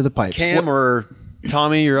flushed through the pipes. Cam or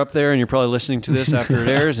Tommy, you're up there and you're probably listening to this after it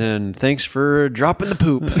airs, and thanks for dropping the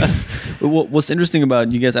poop. What's interesting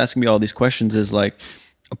about you guys asking me all these questions is like,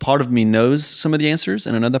 a part of me knows some of the answers,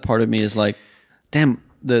 and another part of me is like, damn,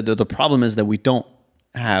 the problem is that we don't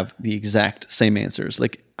have the exact same answers.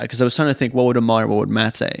 Like, because I was trying to think, what would Amar, what would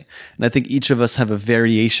Matt say? And I think each of us have a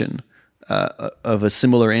variation of a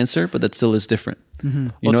similar answer, but that still is different. Mm-hmm.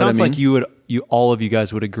 It sounds like all of you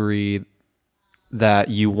guys would agree that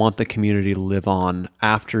you want the community to live on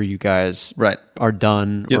after you guys are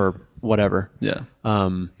done or whatever. Yeah.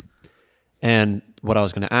 And what I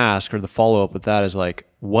was going to ask, or the follow up with that, is like,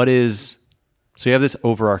 so you have this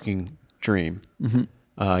overarching dream.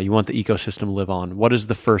 Mm-hmm. You want the ecosystem to live on. What is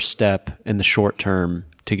the first step in the short term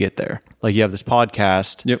to get there? Like you have this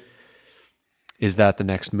podcast. Yep. Is that the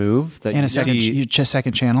next move? And a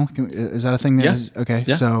second channel? Is that a thing? That is okay.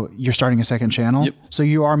 Yeah. So you're starting a second channel. Yep. So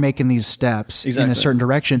you are making these steps in a certain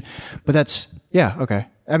direction, but okay.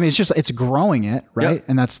 I mean, it's growing it, right? Yep.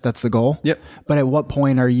 And that's the goal. Yep. But at what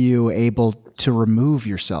point are you able to remove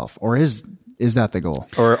yourself, or is that the goal?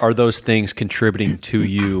 Or are those things contributing to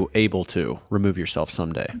you able to remove yourself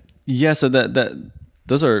someday? Yeah. So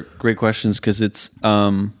those are great questions, because it's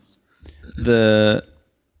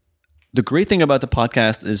the great thing about the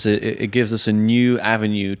podcast is it gives us a new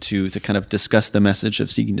avenue to kind of discuss the message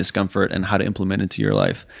of seeking discomfort and how to implement it into your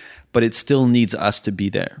life. But it still needs us to be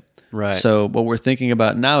there. Right. So what we're thinking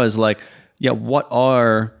about now is like, what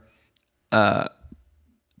are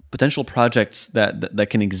potential projects that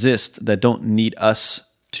can exist that don't need us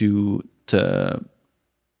to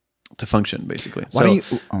function, basically.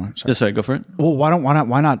 Sorry, go for it. Well,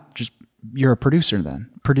 why not just, you're a producer then?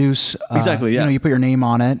 Produce exactly. Yeah. You put your name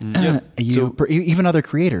on it. Even other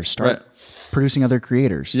creators start producing other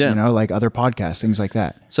creators. Yeah. Like other podcasts, things like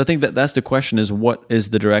that. So I think that's the question: is what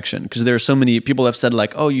is the direction? Because there are so many people have said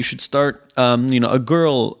like, oh, you should start, a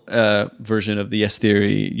girl version of the Yes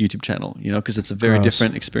Theory YouTube channel. Because it's a very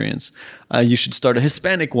different experience. You should start a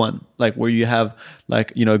Hispanic one, like where you have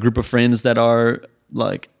like a group of friends that are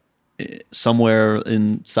like somewhere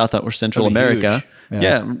in South or Central America.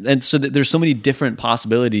 Yeah. And so there's so many different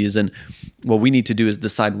possibilities, and what we need to do is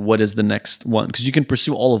decide what is the next one, because you can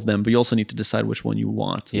pursue all of them, but you also need to decide which one you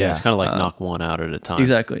want. Yeah. It's kind of like knock one out at a time.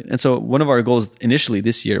 Exactly. And so one of our goals initially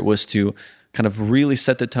this year was to kind of really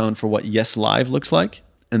set the tone for what Yes Live looks like,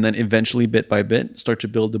 and then eventually bit by bit start to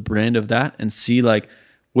build the brand of that and see like,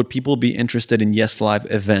 would people be interested in Yes Live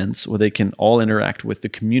events where they can all interact with the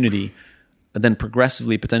community, and then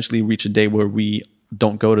progressively potentially reach a day where we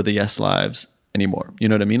don't go to the Yes Lives anymore. You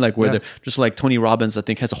know what I mean? Like where they're just like Tony Robbins, I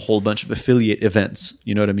think, has a whole bunch of affiliate events.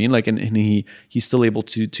 You know what I mean? Like, and he's still able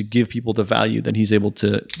to give people the value that he's able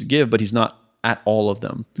to give, but he's not at all of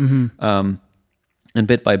them. Mm-hmm. And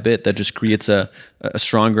bit by bit, that just creates a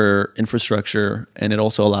stronger infrastructure, and it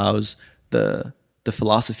also allows the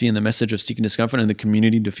philosophy and the message of seeking discomfort and the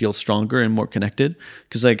community to feel stronger and more connected.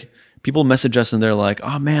 Because like people message us and they're like,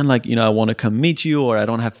 oh man, like, I want to come meet you, or I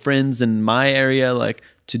don't have friends in my area, like,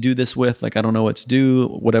 to do this with, like, I don't know what to do,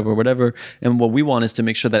 whatever. And what we want is to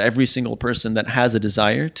make sure that every single person that has a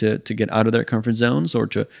desire to get out of their comfort zones or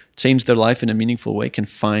to change their life in a meaningful way can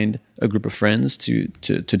find a group of friends to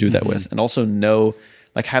do that with, and also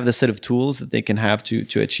have the set of tools that they can have to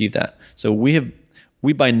achieve that. So we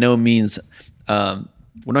by no means,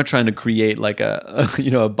 we're not trying to create like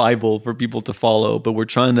a Bible for people to follow, but we're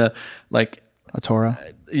trying to like a Torah.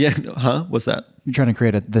 Yeah. Huh? What's that? You're trying to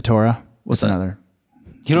create the Torah. What's that? Another?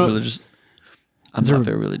 Religious. I'm not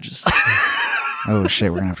very religious. Oh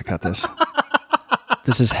shit, we're gonna have to cut this.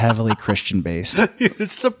 This is heavily Christian based.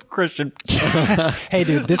 It's a Christian. Hey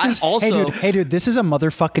dude, this is also. Hey dude, this is a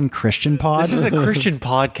motherfucking Christian pod. This is a Christian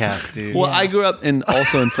podcast, dude. Well, I grew up in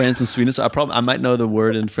France and Sweden, so I might know the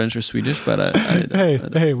word in French or Swedish, but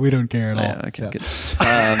hey, we don't care at all. Yeah, okay, good.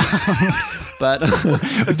 But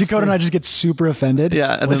Dakota and I just get super offended.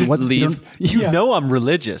 Yeah, and then leave. You know I'm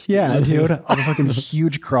religious. Dude. Yeah, dude. I have a fucking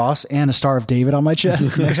huge cross and a Star of David on my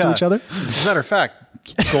chest next to each other. As a matter of fact,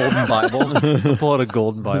 Golden Bible. Pull out a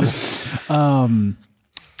Golden Bible.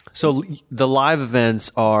 So the live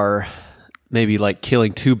events are maybe like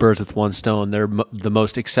killing two birds with one stone. They're the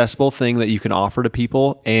most accessible thing that you can offer to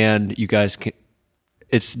people, and you guys can.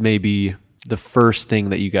 It's maybe the first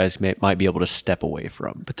thing that you guys might be able to step away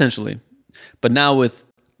from potentially. But now with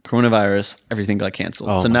coronavirus, everything got canceled.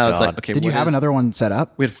 Oh so now God. it's like, okay. Did you have another one set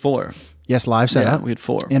up? We had 4. Yes, live set up? We had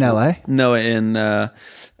 4. In LA? No, in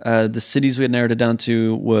the cities we had narrowed it down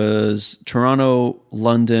to was Toronto,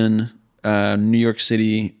 London, New York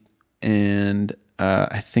City, and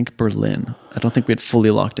I think Berlin. I don't think we had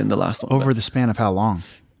fully locked in the last one. Over the span of how long?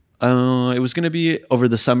 It was going to be over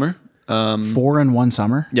the summer. 4 in one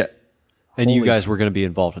summer? Yeah. And you guys were going to be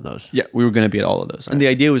involved in those? Yeah, we were going to be at all of those. Right. And the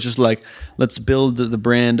idea was just like, let's build the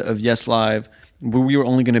brand of Yes Live. We were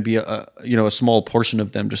only going to be a small portion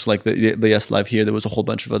of them, just like the Yes Live here. There was a whole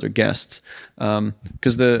bunch of other guests.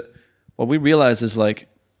 Because what we realized is like,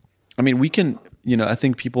 I mean, we can, I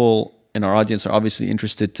think people in our audience are obviously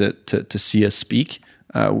interested to see us speak,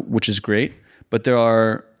 which is great. But there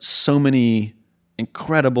are so many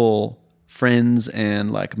incredible friends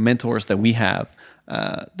and like mentors that we have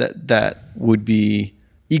that would be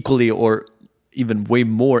equally or even way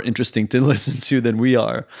more interesting to listen to than we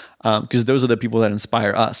are, because those are the people that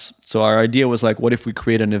inspire us. So our idea was like, what if we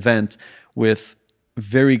create an event with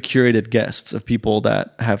very curated guests of people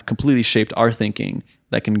that have completely shaped our thinking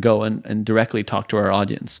that can go and directly talk to our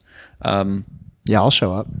audience. Yeah, I'll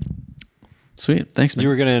show up. Sweet. Thanks, man. You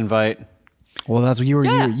were going to invite... Well, that's what you were.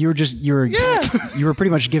 Yeah. You were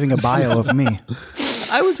pretty much giving a bio of me.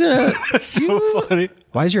 I was gonna. So funny.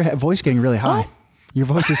 Why is your voice getting really high? Your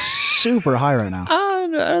voice is super high right now. I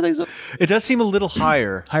don't think so. It does seem a little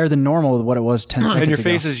higher. Higher than normal with what it was 10 seconds ago. And your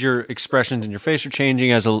faces, your expressions in your face are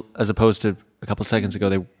changing as opposed to a couple seconds ago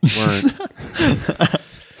they weren't.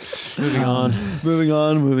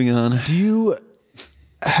 Moving on. Do you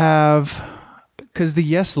have... Because the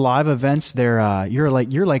Yes Live events, they're you're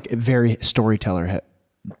like very storyteller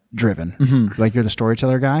driven. Mm-hmm. Like you're the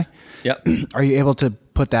storyteller guy. Yep. Are you able to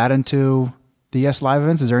put that into the Yes Live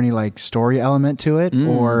events? Is there any like story element to it,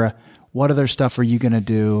 or what other stuff are you gonna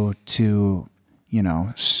do to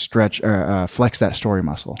stretch or flex that story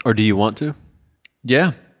muscle? Or do you want to?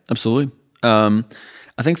 Yeah, absolutely. I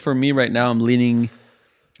think for me right now, I'm leaning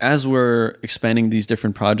as we're expanding these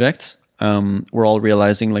different projects. We're all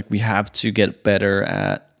realizing like we have to get better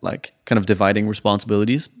at like kind of dividing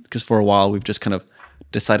responsibilities, because for a while we've just kind of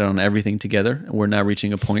decided on everything together, and we're now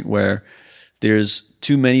reaching a point where there's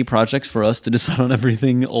too many projects for us to decide on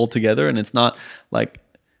everything all together. And it's not like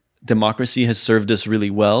democracy has served us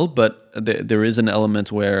really well, but there is an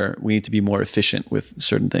element where we need to be more efficient with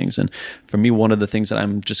certain things. And for me, one of the things that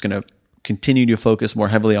I'm just going to continue to focus more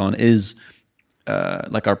heavily on is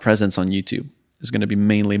like our presence on YouTube is going to be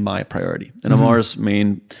mainly my priority. And Amar's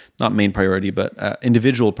not main priority, but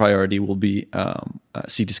individual priority will be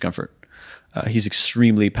Seek Discomfort. He's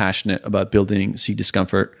extremely passionate about building Seek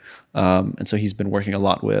Discomfort. And so he's been working a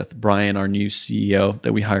lot with Brian, our new CEO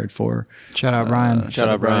that we hired for. Shout out, Brian. Shout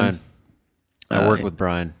out, Brian. I work with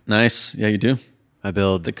Brian. Nice. Yeah, you do. I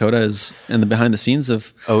build. Dakota is in the behind the scenes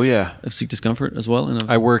of Seek Discomfort as well. And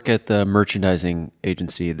I work at the merchandising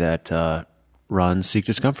agency that runs Seek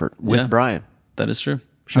Discomfort with Brian. That is true.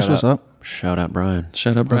 That's what's up. Shout out, Brian.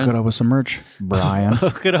 Shout out, Brian. Hook it up with some merch, Brian.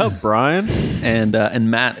 Hook it up, Brian. And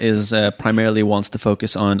Matt is primarily wants to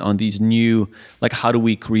focus on these new, like, how do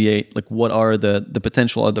we create, like, what are the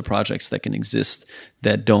potential other projects that can exist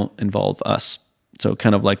that don't involve us? So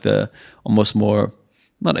kind of like the almost more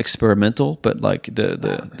not experimental, but like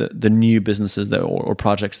the new businesses that or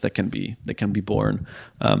projects that can be born.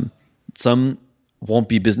 Some won't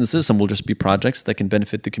be businesses, some will just be projects that can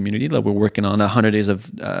benefit the community. Like we're working on a 100 Days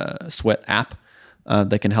of Sweat app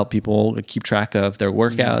that can help people keep track of their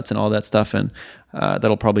workouts and all that stuff, and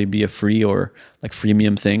that'll probably be a free or like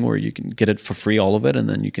freemium thing where you can get it for free, all of it, and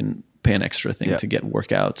then you can pay an extra thing to get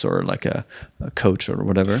workouts or like a coach or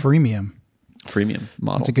whatever. Freemium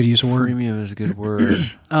Model. That's a good use of word. Premium is a good word.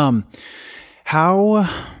 How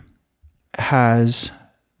has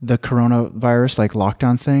the coronavirus like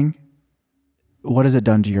lockdown thing, what has it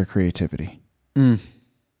done to your creativity?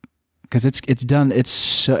 Because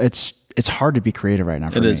it's hard to be creative right now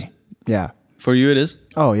for me. It is. Yeah. For you, it is?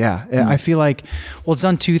 Oh yeah. I feel like, well, it's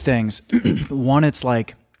done two things. One, it's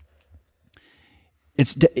like,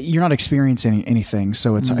 you're not experiencing anything,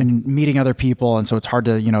 so it's and meeting other people, and so it's hard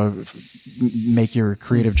to make your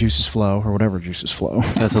creative juices flow, or whatever juices flow.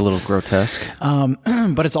 That's a little grotesque.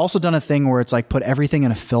 But it's also done a thing where it's like put everything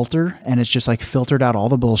in a filter, and it's just like filtered out all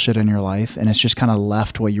the bullshit in your life, and it's just kind of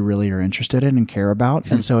left what you really are interested in and care about.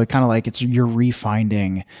 And so it kind of like you're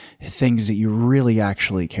refinding things that you really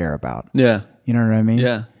actually care about. Yeah. You know what I mean?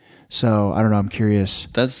 Yeah. So I don't know. I'm curious.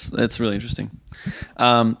 That's really interesting.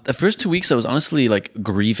 The first 2 weeks I was honestly like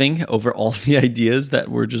grieving over all the ideas that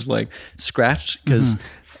were just like scratched because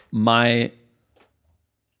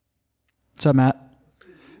What's up, Matt?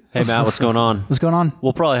 Hey, Matt, what's going on? What's going on?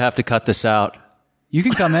 We'll probably have to cut this out. You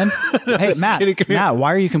can come in. Hey, Matt. Matt,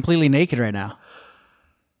 why are you completely naked right now?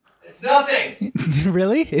 It's nothing.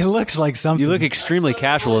 Really? It looks like something. You look extremely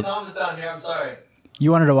casual. Thomas down here. I'm sorry.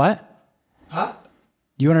 You wanted to what? Huh?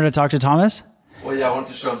 You wanted to talk to Thomas? Well, yeah, I wanted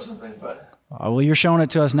to show him something, but Well, you're showing it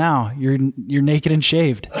to us now. You're naked and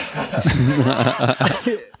shaved. All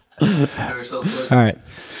right.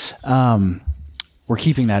 We're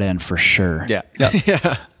keeping that in for sure. Yeah.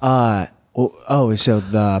 So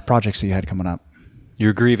the projects that you had coming up.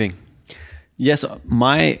 You're grieving. Yes,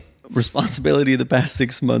 my responsibility the past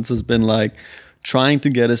 6 months has been like trying to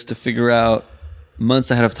get us to figure out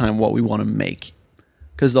months ahead of time what we want to make.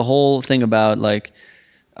 Because the whole thing about like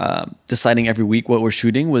deciding every week what we're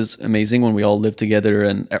shooting was amazing when we all lived together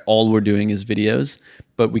and all we're doing is videos.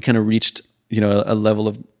 But we kind of reached, a level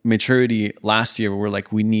of maturity last year where we're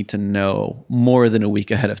like, we need to know more than a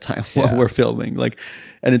week ahead of time what we're filming. Like,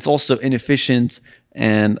 and it's also inefficient.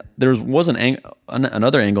 And there was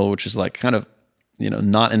another angle, which is like kind of,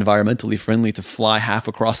 not environmentally friendly to fly half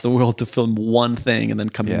across the world to film one thing and then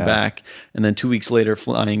coming back. And then 2 weeks later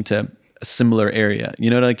flying to a similar area,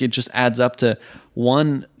 like it just adds up to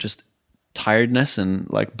one, just tiredness and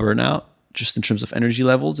like burnout just in terms of energy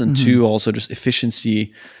levels. And two, also just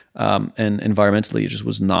efficiency and environmentally it just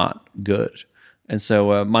was not good. And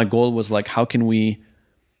so my goal was like, how can we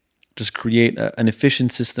just create an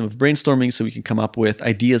efficient system of brainstorming so we can come up with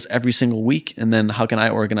ideas every single week? And then how can I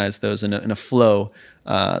organize those in a flow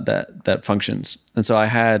that functions? And so I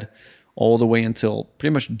had all the way until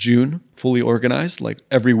pretty much June fully organized. Like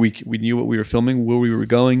every week we knew what we were filming, where we were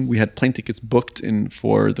going. We had plane tickets booked in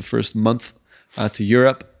for the first month to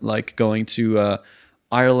Europe, like going to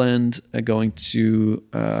Ireland, going to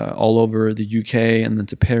all over the UK, and then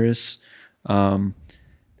to Paris.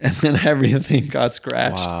 And then everything got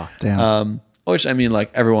scratched. Wow. Damn. Which I mean,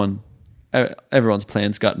 like everyone's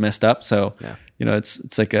plans got messed up. So,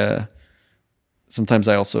 it's like sometimes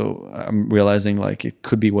I'm realizing like it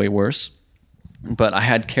could be way worse, but I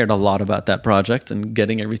had cared a lot about that project and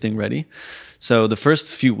getting everything ready. So the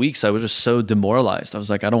first few weeks I was just so demoralized. I was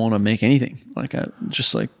like, I don't want to make anything. Like I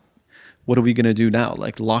just like, what are we going to do now?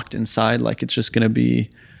 Like locked inside, like it's just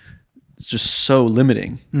so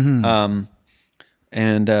limiting.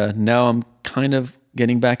 And now I'm kind of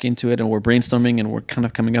getting back into it, and we're brainstorming, and we're kind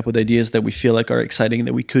of coming up with ideas that we feel like are exciting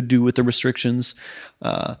that we could do with the restrictions.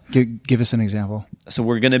 Give us an example. So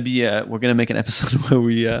we're gonna make an episode where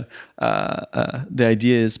we the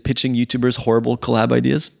idea is pitching YouTubers horrible collab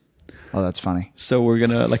ideas. Oh, that's funny. So we're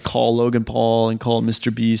gonna like call Logan Paul and call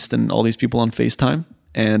Mr. Beast and all these people on FaceTime,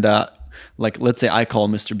 and like let's say I call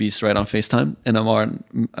Mr. Beast right on FaceTime, and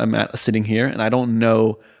I'm sitting here, and I don't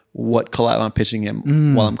know what collab I'm pitching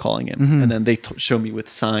him while I'm calling him. And then they show me with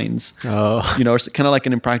signs. Oh. It's kind of like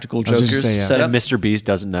an Impractical Jokers setup. And Mr. Beast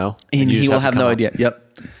doesn't know. And he will have no idea.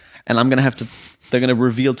 Yep. And I'm going to they're going to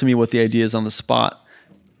reveal to me what the idea is on the spot.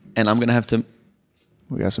 And I'm going to have to.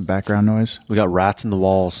 We got some background noise. We got rats in the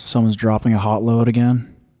walls. Someone's dropping a hot load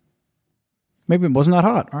again. Maybe it wasn't that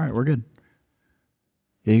hot. All right, we're good.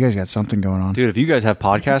 Yeah, you guys got something going on. Dude, if you guys have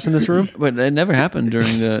podcasts in this room. But it never happened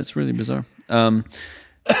it's really bizarre.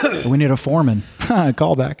 We need a foreman.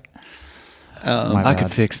 Call back. I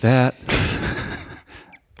could fix that.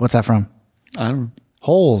 What's that from? I don't know.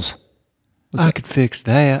 Holes. I could fix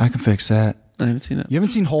that. I can fix that. I haven't seen it. You haven't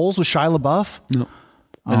seen Holes with Shia LaBeouf? No.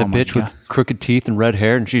 And the my bitch God. with crooked teeth and red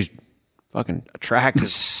hair, and she's fucking attractive.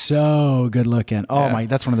 So good looking. Oh Yeah. my,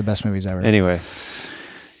 that's one of the best movies ever. Anyway,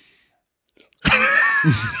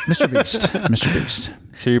 Mr. Beast. Mr. Beast.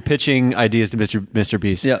 so you're pitching ideas to Mr.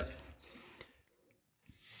 Beast. Yeah.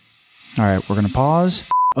 All right, we're going to pause.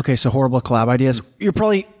 Okay, so horrible collab ideas. You're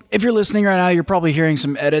probably, if you're listening right now, you're probably hearing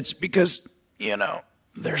some edits because, you know,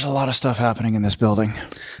 there's a lot of stuff happening in this building.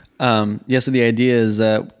 So the idea is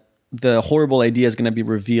the horrible idea is going to be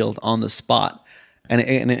revealed on the spot. And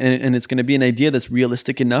it's going to be an idea that's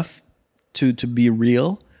realistic enough to be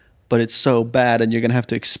real, but it's so bad and you're going to have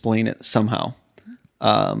to explain it somehow.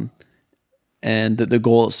 And the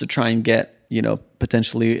goal is to try and get, you know,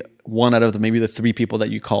 potentially one out of maybe the 3 people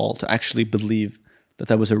that you call to actually believe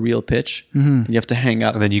that was a real pitch. And you have to hang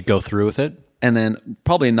out. And then you go through with it. And then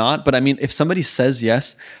probably not. But I mean, if somebody says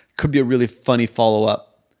yes, could be a really funny follow-up.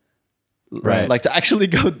 Right. Like to actually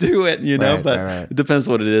go do it, you know, Right, but right. it depends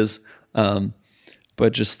what it is.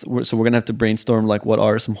 But so we're going to have to brainstorm like what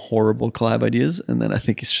are some horrible collab ideas. And then I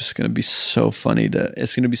think it's just going to be so funny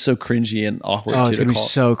it's going to be so cringy and awkward. Oh, it's going to be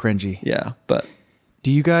so cringy. Yeah. But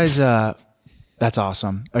Do you guys, that's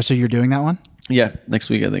awesome. So you're doing that one? yeah, next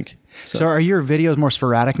week, I think. So are your videos more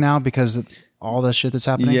sporadic now because of all the shit that's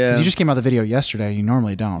happening? Yeah. Because you just came out the video yesterday. You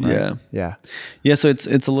normally don't, right? Yeah. Yeah. Yeah. So it's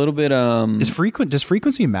a little bit, Does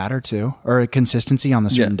frequency matter too? Or consistency on the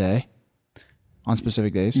certain day? On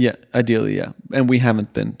specific days? yeah, ideally. Yeah. And we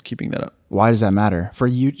haven't been keeping that up. Why does that matter? For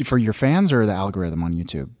you, for your fans or the algorithm on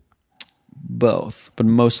YouTube? Both, but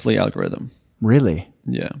mostly algorithm. Really?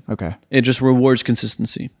 Yeah. Okay. It just rewards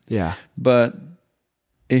consistency. Yeah. But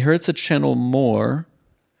it hurts a channel more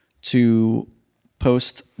to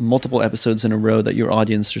post multiple episodes in a row that your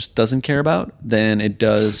audience just doesn't care about than it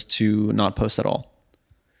does to not post at all.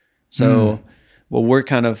 So what we're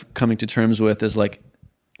kind of coming to terms with is like,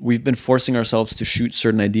 we've been forcing ourselves to shoot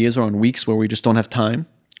certain ideas or on weeks where we just don't have time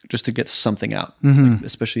just to get something out, like,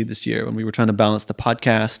 especially this year when we were trying to balance the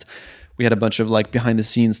podcast. We had a bunch of like behind the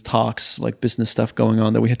scenes talks, like business stuff going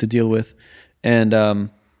on that we had to deal with. And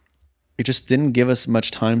it just didn't give us much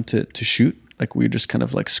time to shoot. Like we were just kind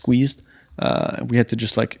of like squeezed. We had to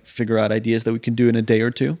just like figure out ideas that we can do in a day or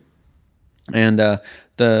two. And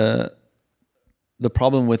the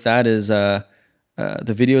problem with that is the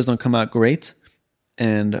videos don't come out great.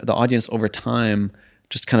 And the audience over time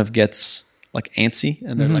just kind of gets like antsy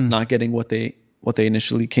and they're like not getting what they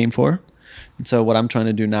initially came for. And so what I'm trying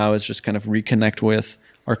to do now is just kind of reconnect with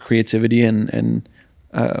our creativity and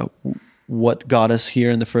what got us here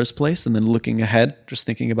in the first place. And then looking ahead, just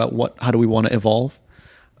thinking about how do we want to evolve?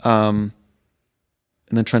 And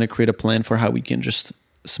then trying to create a plan for how we can just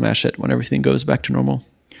smash it when everything goes back to normal.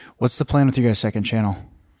 What's the plan with your guys' second channel?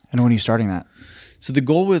 And when are you starting that? So the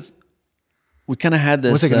goal we kind of had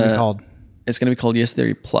this. What's it going to be called? It's going to be called Yes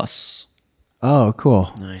Theory Plus. Oh,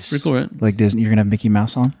 cool. Nice. Pretty cool, right? Like Disney, you're going to have Mickey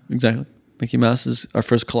Mouse on? Exactly. Mickey Mouse is our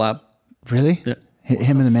first collab. Really? Yeah.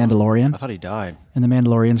 Him and the Mandalorian? I thought he died. And the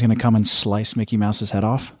Mandalorian's going to come and slice Mickey Mouse's head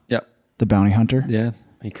off? Yeah. The bounty hunter? Yeah.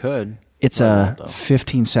 He could. It's a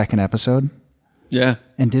 15-second episode, Yeah.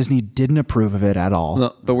 and Disney didn't approve of it at all.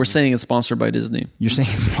 No, but we're saying it's sponsored by Disney. You're saying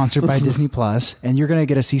it's sponsored by Disney Plus, and you're going to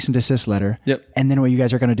get a cease and desist letter. Yep. And then what you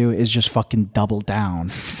guys are going to do is just fucking double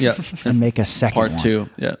down Yeah. and make a second Part one. 2.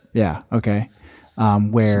 Yeah. Yeah, okay.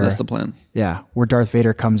 Where So that's the plan. Yeah, where Darth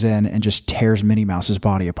Vader comes in and just tears Minnie Mouse's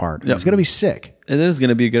body apart. Yep. It's going to be sick. It is going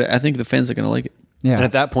to be good. I think the fans are going to like it. Yeah. And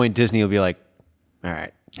at that point, Disney will be like, all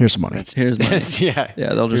right. Here's some money. Here's money. Yeah.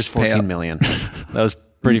 Yeah, they'll Here's just pay 14 up. million. That was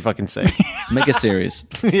pretty fucking sick. Make a series.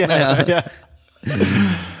 yeah.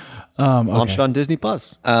 Launched on Disney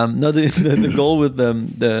Plus. No, the goal with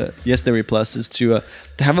the Yes Theory Plus is to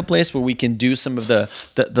have a place where we can do some of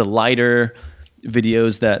the lighter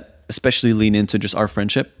videos that especially lean into just our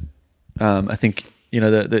friendship. I think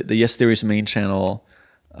the Yes Theory's main channel.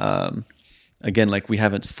 Again, like we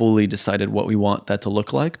haven't fully decided what we want that to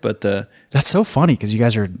look like, but That's so funny because you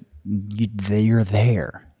guys are you're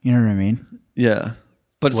there. You know what I mean? yeah.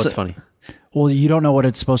 But What's funny? Well, you don't know what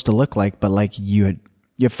it's supposed to look like, but like you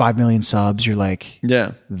have 5 million subs. You're like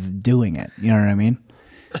Yeah. doing it. You know what I mean?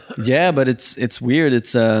 Yeah, but it's weird.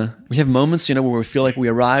 It's we have moments, where we feel like we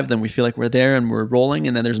arrived, then we feel like we're there and we're rolling,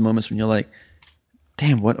 and then there's moments when you're like,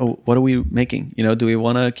 damn, what are we making? Do we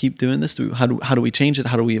want to keep doing this? How do we change it?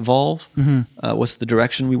 How do we evolve? What's the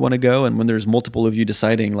direction we want to go? And when there's multiple of you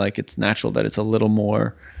deciding, like it's natural that it's a little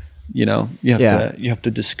more, you have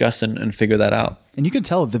to discuss and figure that out. And you can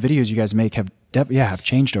tell the videos you guys make have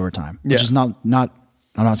changed over time, which Yeah. is not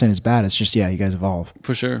I'm not saying it's bad. It's just, you guys evolve.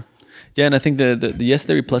 For sure. Yeah, and I think the Yes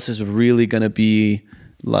Theory Plus is really going to be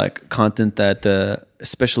like content that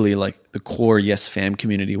especially like the core Yes fam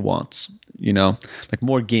community wants, like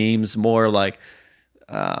more games, more like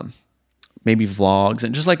maybe vlogs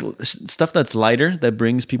and just like stuff that's lighter that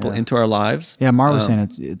brings people into our lives. Yeah, Mar was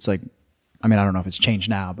saying it's like, I mean, I don't know if it's changed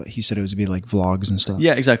now, but he said it was to be like vlogs and stuff.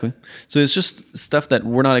 Yeah, exactly. So it's just stuff that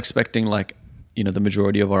we're not expecting like, the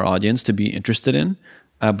majority of our audience to be interested in,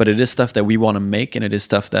 but it is stuff that we want to make, and it is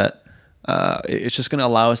stuff that it's just going to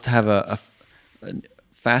allow us to have a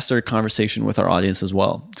faster conversation with our audience as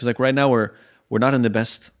well. Because like right now we're not in the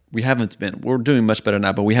best. We're doing much better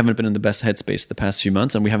now, but we haven't been in the best headspace the past few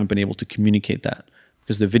months, and we haven't been able to communicate that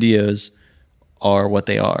because the videos are what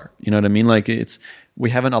they are. You know what I mean? Like we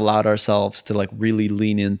haven't allowed ourselves to like really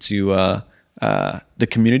lean into the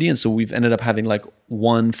community, and so we've ended up having like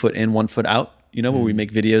 1 foot in, 1 foot out. Where we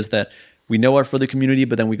make videos that we know are for the community,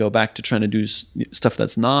 but then we go back to trying to do stuff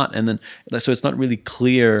that's not, and then so it's not really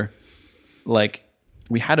clear. Like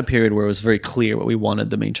we had a period where it was very clear what we wanted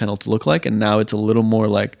the main channel to look like, and now it's a little more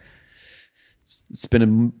like it's been a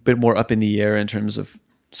bit more up in the air in terms of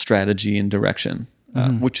strategy and direction,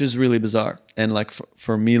 which is really bizarre. And like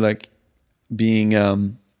for me, like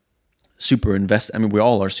being super invested. I mean, we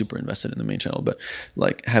all are super invested in the main channel, but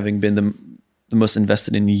like having been the most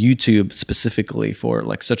invested in YouTube specifically for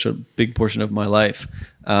like such a big portion of my life,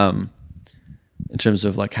 in terms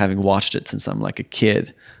of like having watched it since I'm like a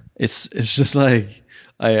kid, it's just like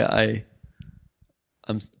I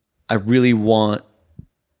really want.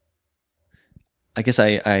 I guess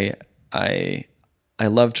I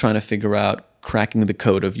love trying to figure out cracking the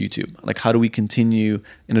code of YouTube. Like, how do we continue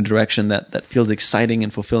in a direction that feels exciting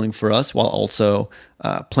and fulfilling for us while also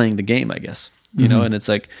playing the game, I guess, and it's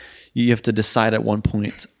like, you have to decide at one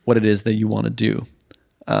point what it is that you want to do.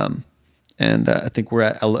 And I think we're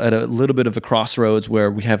at a little bit of a crossroads where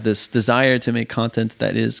we have this desire to make content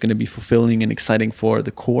that is going to be fulfilling and exciting for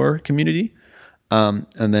the core community.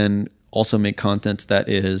 And then also make content that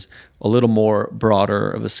is a little more broader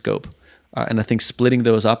of a scope. And I think splitting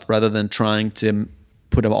those up rather than trying to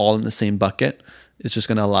put them all in the same bucket is just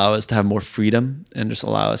going to allow us to have more freedom and just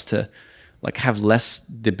allow us to like have less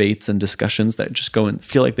debates and discussions that just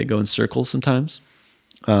feel like they go in circles sometimes.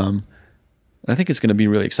 And I think it's going to be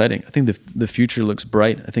really exciting. I think the future looks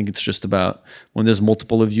bright. I think it's just about when there's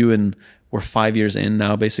multiple of you and we're 5 years in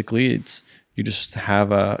now, basically, you just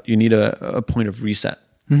have you need a point of reset,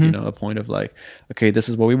 a point of like, okay, this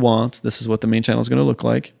is what we want. This is what the main channel is going to look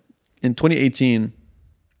like. In 2018,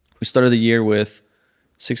 we started the year with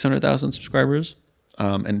 600,000 subscribers.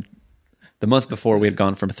 And the month before, we had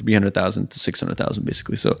gone from 300,000 to 600,000,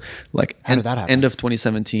 basically. So like How did that happen? End of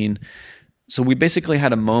 2017. So we basically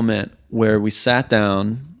had a moment where we sat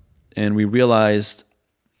down and we realized,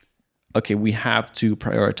 okay, we have to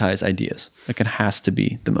prioritize ideas. Like, it has to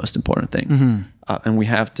be the most important thing. And we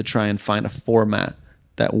have to try and find a format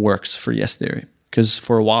that works for Yes Theory. Because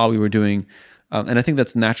for a while we were doing, and I think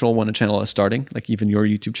that's natural when a channel is starting, like even your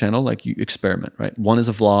YouTube channel, like you experiment, right? One is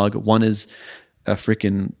a vlog, one is a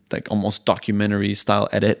freaking like almost documentary style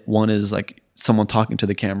edit. One is like someone talking to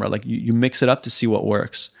the camera. Like you mix it up to see what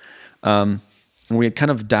works. And we had kind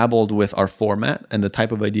of dabbled with our format and the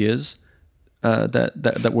type of ideas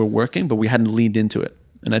that were working, but we hadn't leaned into it.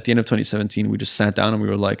 And at the end of 2017, we just sat down and we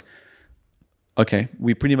were like, okay,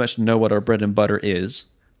 we pretty much know what our bread and butter is.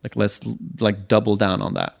 Like, let's like double down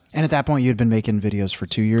on that. And at that point, you had been making videos for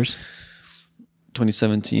 2 years?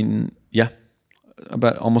 2017, yeah.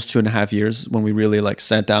 About almost 2.5 years when we really like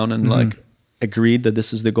sat down and like agreed that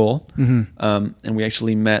this is the goal. And we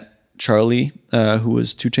actually met Charlie, who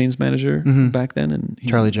was 2 Chainz manager back then. And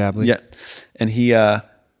Charlie Jabley. Yeah. And he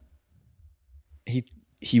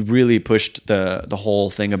really pushed the whole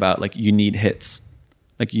thing about like, you need hits.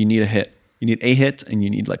 Like, you need a hit. You need a hit and you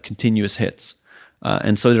need like continuous hits.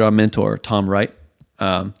 And so did our mentor, Tom Wright.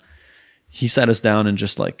 He sat us down and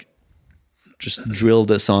just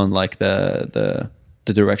drilled us on like the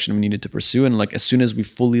direction we needed to pursue. And like, as soon as we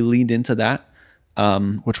fully leaned into that,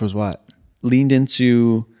 which was what? Leaned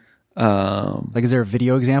into, like, is there a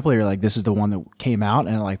video example? Or you're like, this is the one that came out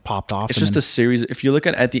and it like popped off? It's just a series. If you look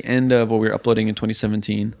at the end of what we were uploading in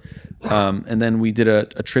 2017, and then we did a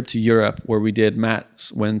trip to Europe where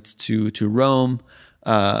Matt went to Rome,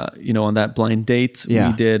 on that blind date. Yeah.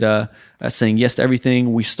 We did saying yes to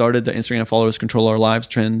everything. We started the Instagram followers control our lives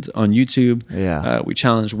trend on YouTube. Yeah. We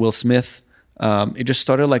challenged Will Smith. It just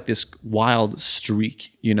started like this wild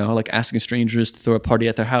streak, like asking strangers to throw a party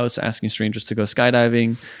at their house, asking strangers to go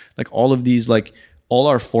skydiving, like all of these, like all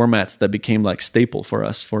our formats that became like staple for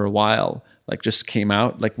us for a while, like just came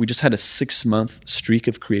out. Like we just had a 6-month streak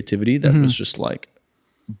of creativity that was just like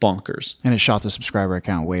bonkers. And it shot the subscriber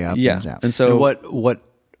account way up. Yeah. And so And what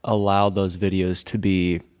allowed those videos to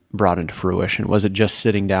be brought into fruition? Was it just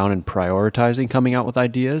sitting down and prioritizing, coming out with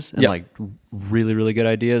ideas and like really, really good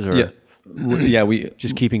ideas, or we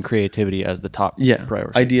just keeping creativity as the top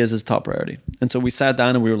priority? Ideas is top priority. And so we sat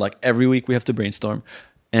down and we were like, every week we have to brainstorm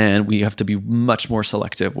and we have to be much more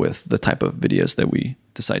selective with the type of videos that we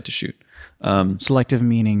decide to shoot. Selective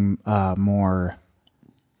meaning more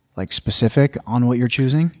like specific on what you're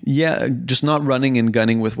choosing? Yeah, just not running and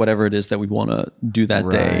gunning with whatever it is that we want to do that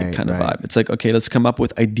day kind of vibe. It's like, okay, let's come up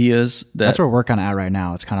with ideas. That's what we're working at right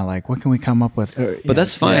now. It's kind of like, what can we come up with? But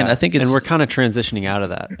that's fine. Yeah. I think it's... And we're kind of transitioning out of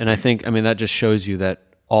that. And I think, that just shows you that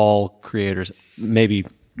all creators, maybe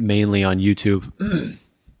mainly on YouTube,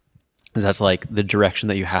 is that's like the direction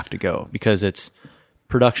that you have to go, because it's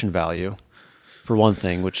production value for one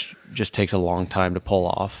thing, which just takes a long time to pull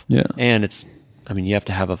off. Yeah. And it's, you have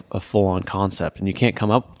to have a full-on concept, and you can't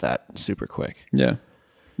come up with that super quick. Yeah.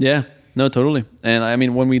 Yeah. No, totally.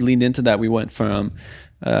 And when we leaned into that, we went from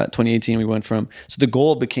 2018, so the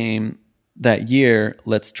goal became that year,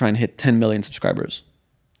 let's try and hit 10 million subscribers,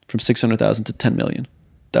 from 600,000 to 10 million.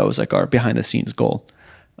 That was like our behind the scenes goal.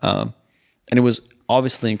 And it was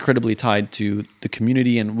obviously incredibly tied to the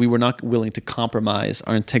community, and we were not willing to compromise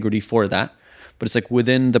our integrity for that. But it's like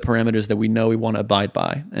within the parameters that we know we want to abide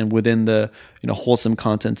by, and within the wholesome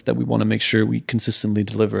content that we want to make sure we consistently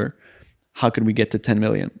deliver, how can we get to 10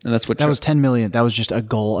 million? And that's what that was 10 million. That was just a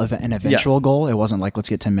goal of an eventual goal. It wasn't like, let's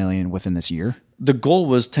get 10 million within this year. The goal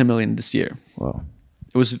was 10 million this year. Whoa.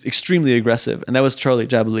 It was extremely aggressive. And that was Charlie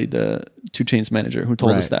Jabali, the 2 Chainz manager, who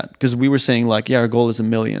told us that. Because we were saying like, yeah, our goal is 1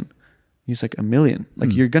 million. He's like, 1 million?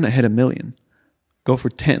 Like, you're going to hit 1 million. Go for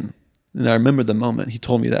 10. And I remember the moment he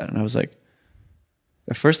told me that. And I was like,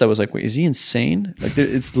 at first I was like, wait, is he insane? Like,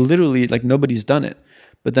 it's literally like nobody's done it.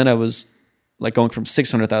 But then I was like, going from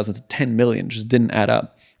 600,000 to 10 million just didn't add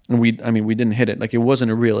up. And we didn't hit it. Like, it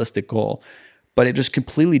wasn't a realistic goal, but it just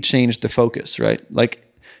completely changed the focus, right?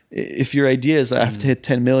 Like, if your idea is I have to hit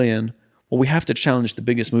 10 million, well, we have to challenge the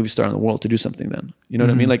biggest movie star in the world to do something then. You know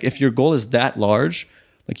what I mean? Like, if your goal is that large,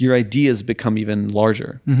 like, your ideas become even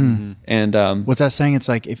larger. And what's that saying? It's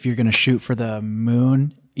like, if you're going to shoot for the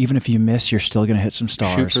moon, even if you miss, you're still going to hit some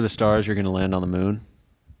stars. Shoot for the stars, you're going to land on the moon.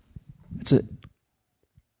 That's it.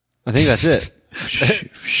 I think that's it.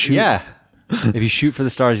 Shoot. Yeah. If you shoot for the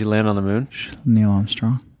stars, you land on the moon. Neil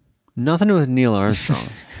Armstrong. Nothing to do with Neil Armstrong.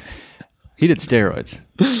 He did steroids.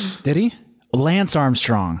 Did he? Lance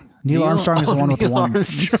Armstrong. Neil Armstrong is the one with the one.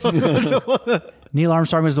 Neil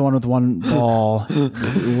Armstrong is the one with one ball.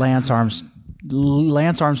 Lance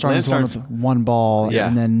Armstrong is the one with one ball,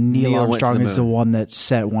 and then Neil Armstrong is the one that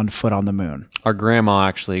set one foot on the moon. Our grandma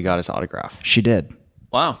actually got his autograph. She did.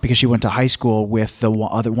 wow. Because she went to high school with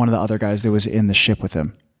one of the other guys that was in the ship with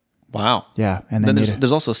him. Wow. Yeah, and then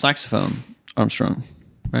there's also saxophone Armstrong,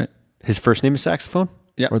 right? His first name is saxophone?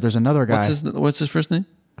 Yeah. Or there's another guy. What's his first name?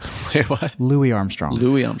 Wait, what? Louis Armstrong.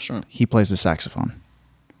 Louis Armstrong. He plays the saxophone.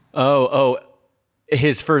 Oh,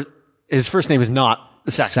 his first name is not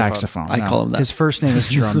saxophone. I call him that. His first name is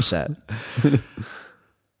drum set.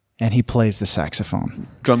 And he plays the saxophone.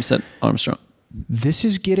 Drum set Armstrong. This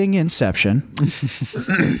is getting Inception.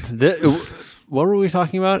 What were we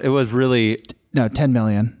talking about? It was really... No, 10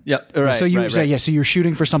 million. Yeah. Right, so you right. so you're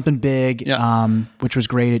shooting for something big, which was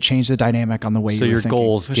great. It changed the dynamic on the way So you were your thinking.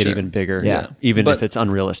 goals get even bigger, even if it's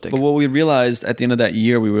unrealistic. But what we realized at the end of that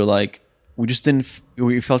year, we were like,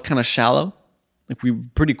 we felt kind of shallow. Like, we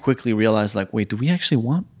pretty quickly realized, like, wait, do we actually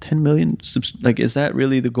want 10 million? Like, is that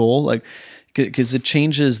really the goal? Like, because it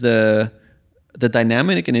changes the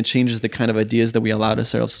dynamic, and it changes the kind of ideas that we allowed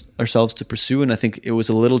ourselves to pursue. And I think it was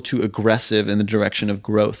a little too aggressive in the direction of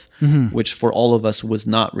growth, which for all of us was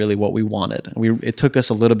not really what we wanted. It took us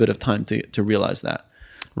a little bit of time to realize that.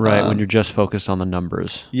 Right, when you're just focused on the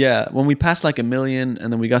numbers. Yeah, when we passed like 1 million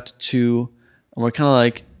and then we got to 2, and we're kind of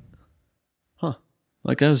like,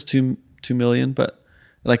 like that was 2 million, but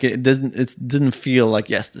like it didn't feel like,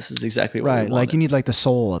 yes, this is exactly what we wanted. Like you need like the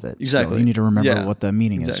soul of it. Exactly. Still. You need to remember what the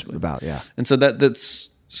meaning is about. Yeah. And so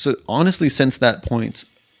that's honestly, since that point,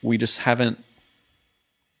 we just haven't.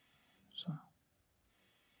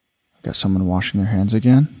 Got someone washing their hands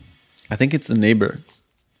again. I think it's the neighbor.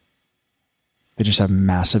 They just have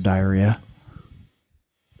massive diarrhea.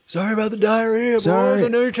 Sorry about the diarrhea, Sorry. boys. I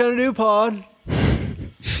know you're trying to do pod.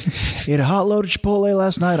 Ate a hot load of Chipotle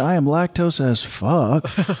last night. I am lactose as fuck.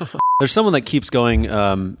 There's someone that keeps going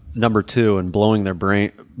number 2 and blowing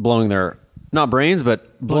their not brains,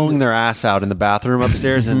 but blowing their ass out in the bathroom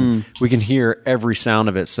upstairs, and we can hear every sound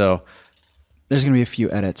of it. So There's going to be a few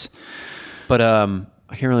edits. But I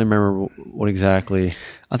can't really remember what exactly.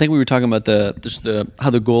 I think we were talking about how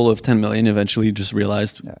the goal of 10 million eventually just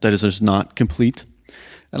realized that is just not complete.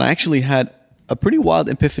 And I actually had a pretty wild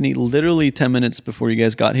epiphany literally 10 minutes before you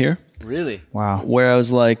guys got here. Really? Wow. Where I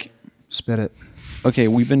was like, spit it. Okay,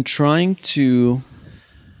 we've been trying to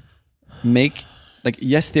make, like,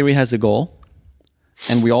 Yes Theory has a goal.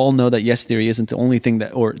 And we all know that Yes Theory isn't the only thing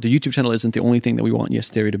that, or the YouTube channel isn't the only thing that we want Yes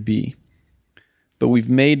Theory to be. But we've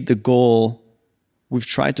made the goal, we've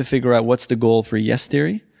tried to figure out what's the goal for Yes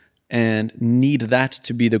Theory and need that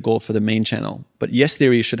to be the goal for the main channel. But Yes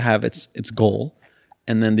Theory should have its goal.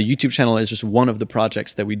 And then the YouTube channel is just one of the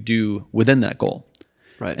projects that we do within that goal.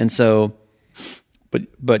 Right. And so,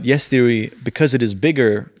 but Yes Theory, because it is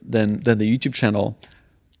bigger than the YouTube channel,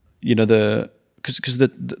 you know, because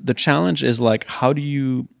the challenge is like, how do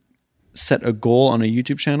you set a goal on a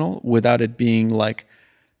YouTube channel without it being like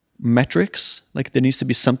metrics? Like there needs to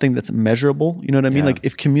be something that's measurable. You know what I mean? Yeah. Like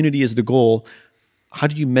if community is the goal, how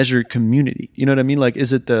do you measure community? You know what I mean? Like,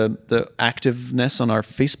 is it the activeness on our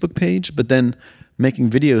Facebook page? But then making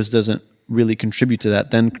videos doesn't really contribute to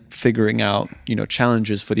that. Then figuring out, you know,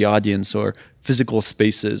 challenges for the audience or physical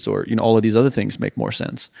spaces or, you know, all of these other things make more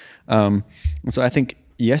sense. And so I think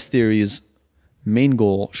Yes Theory's main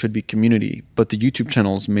goal should be community, but the YouTube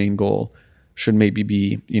channel's main goal should maybe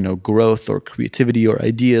be, you know, growth or creativity or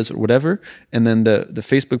ideas or whatever. And then the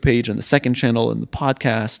Facebook page and the second channel and the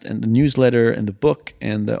podcast and the newsletter and the book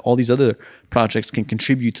and all these other projects can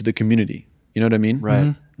contribute to the community. You know what I mean? Right.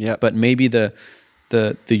 Mm-hmm. Yeah. But maybe the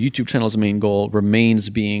YouTube channel's main goal remains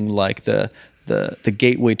being like the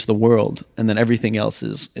gateway to the world, and then everything else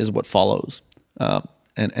is what follows.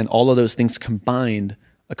 And all of those things combined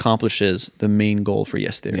accomplishes the main goal for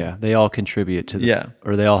Yes Theory. Yeah, they all contribute to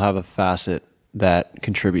or they all have a facet that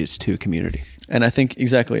contributes to community. And I think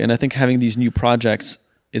exactly. And I think having these new projects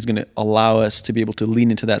is going to allow us to be able to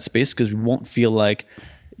lean into that space, because we won't feel like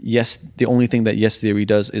the only thing that Yes Theory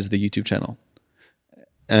does is the YouTube channel.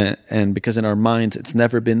 And because in our minds it's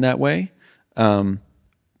never been that way.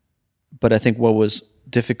 But I think what was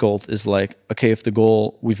difficult is like, okay, if the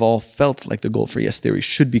goal, we've all felt like the goal for Yes Theory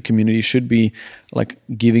should be community, should be like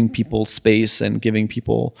giving people space and giving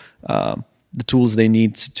people the tools they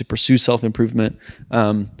need to pursue self-improvement.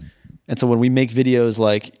 And so when we make videos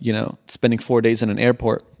like, you know, spending 4 days in an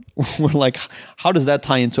airport, we're like, how does that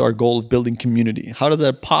tie into our goal of building community? How does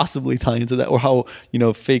that possibly tie into that? Or how, you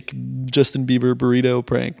know, fake Justin Bieber burrito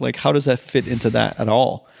prank, like how does that fit into that at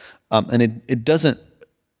all? And it doesn't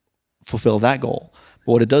fulfill that goal.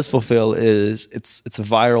 But what it does fulfill is it's a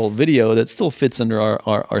viral video that still fits under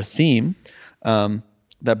our theme,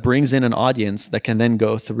 that brings in an audience that can then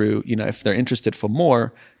go through, you know, if they're interested for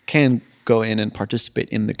more, can go in and participate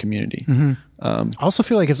in the community. Mm-hmm. I also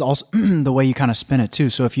feel like it's also the way you kind of spin it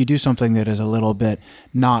too. So if you do something that is a little bit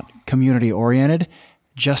not community oriented,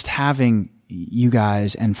 just having you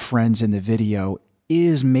guys and friends in the video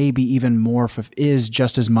is maybe even more, is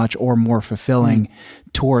just as much or more fulfilling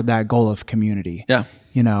toward that goal of community. Yeah.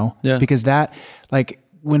 You know? Yeah. Because that, like,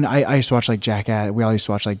 when I used to watch like Jackass, we all used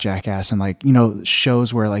to watch like Jackass and like, you know,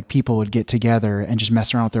 shows where like people would get together and just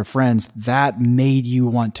mess around with their friends, that made you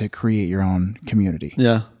want to create your own community.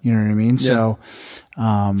 Yeah. You know what I mean? Yeah. So,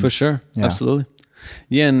 for sure. Yeah. Absolutely.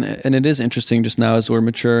 Yeah. And it is interesting just now as we're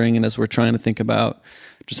maturing and as we're trying to think about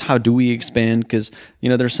just how do we expand? Because, you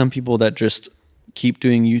know, there's some people that just keep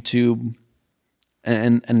doing YouTube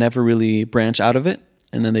and never really branch out of it.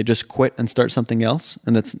 And then they just quit and start something else.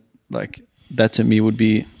 And that's like, that to me would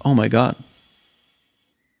be, oh my God.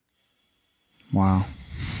 Wow.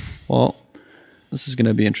 Well, this is going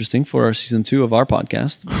to be interesting for our season 2 of our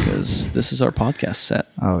podcast, because this is our podcast set.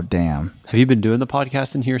 Oh, damn. Have you been doing the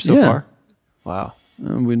podcast in here so far? Wow.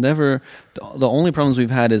 We never, the only problems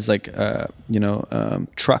we've had is like,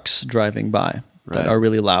 trucks driving by that are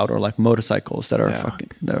really loud, or like motorcycles that are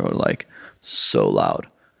that are like so loud.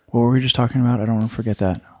 What were we just talking about? I don't want to forget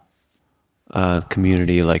that.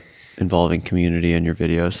 Community, like involving community in your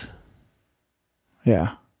videos.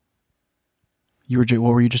 Yeah. You were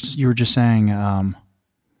just saying,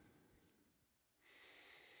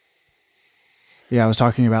 yeah, I was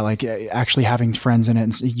talking about like actually having friends in it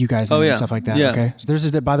and you guys and stuff like that. Yeah. Okay. So this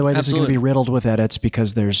is, by the way, this is going to be riddled with edits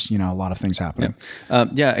because there's, you know, a lot of things happening.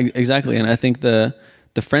 Yeah, exactly. And I think the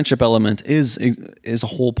friendship element is a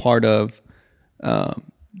whole part of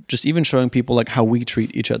just even showing people like how we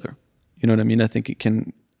treat each other. You know what I mean? I think it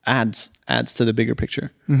can adds to the bigger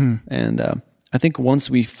picture. Mm-hmm. And I think once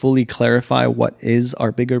we fully clarify what is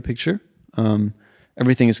our bigger picture,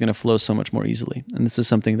 everything is going to flow so much more easily. And this is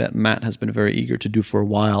something that Matt has been very eager to do for a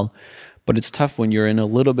while. but it's tough when you're in a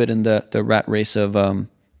little bit in the rat race of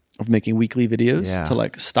making weekly videos to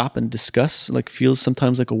like stop and discuss, like feels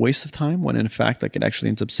sometimes like a waste of time, when in fact like it actually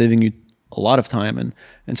ends up saving you a lot of time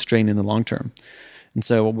and strain in the long term. And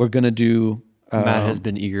so what we're going to do, Matt has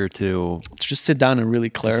been eager to just sit down and really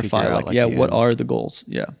clarify what are the goals.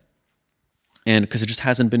 Yeah. And because it just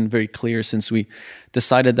hasn't been very clear since we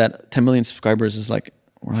decided that 10 million subscribers is like,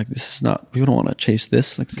 we're like, this is not, we don't want to chase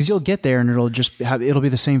this. Like, because you'll get there and it'll be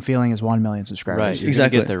the same feeling as 1 million subscribers. Right.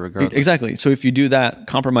 Exactly. Get there regardless. Exactly. So if you do that,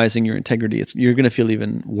 compromising your integrity, you're going to feel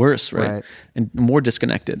even worse, right? And more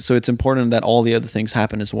disconnected. So it's important that all the other things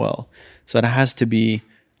happen as well. So it has to be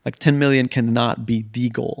like 10 million cannot be the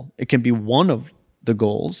goal. It can be one of the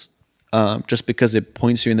goals, just because it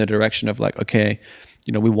points you in the direction of like, okay,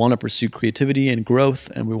 we want to pursue creativity and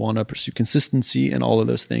growth, and we want to pursue consistency and all of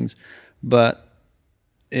those things. But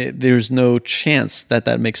there's no chance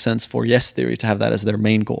that makes sense for Yes Theory to have that as their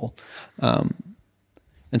main goal.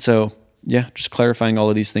 And so, just clarifying all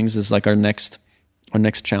of these things is like our next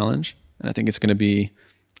challenge. And I think it's going to be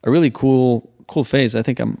a really cool phase. I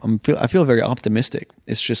think I feel very optimistic.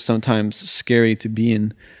 It's just sometimes scary to be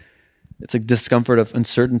in. It's like discomfort of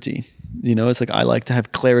uncertainty. It's like, I like to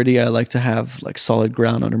have clarity. I like to have like solid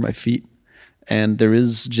ground under my feet. And there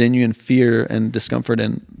is genuine fear and discomfort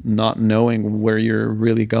in not knowing where you're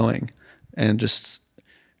really going. And you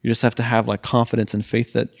just have to have like confidence and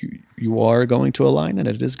faith that you are going to align, and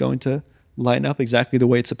it is going to line up exactly the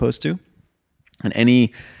way it's supposed to. And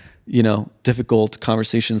any, difficult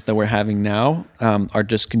conversations that we're having now are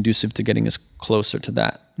just conducive to getting us closer to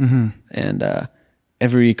that. Mm-hmm. And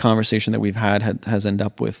every conversation that we've had has ended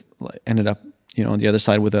up, on the other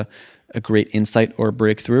side with a great insight or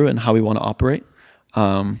breakthrough and how we want to operate.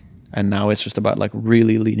 And now it's just about like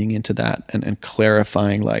really leaning into that and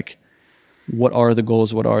clarifying like, what are the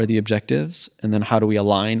goals, what are the objectives, and then how do we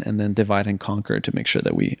align and then divide and conquer to make sure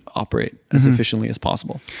that we operate as efficiently as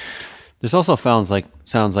possible. This also sounds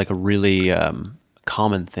like a really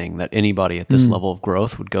common thing that anybody at this level of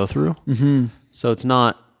growth would go through. Mm-hmm. So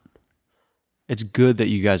it's good that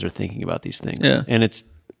you guys are thinking about these things. Yeah. And it's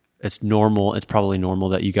normal. It's probably normal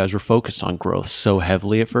that you guys were focused on growth so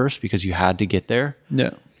heavily at first because you had to get there.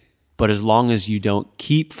 Yeah. But as long as you don't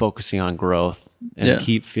keep focusing on growth and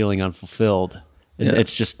keep feeling unfulfilled,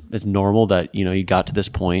 it's normal that, you got to this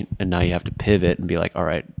point and now you have to pivot and be like, all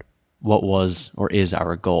right, what was or is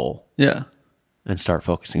our goal? Yeah. And start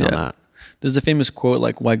focusing on that. There's a famous quote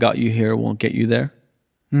like, "What got you here won't get you there."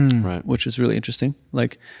 Right. Which is really interesting.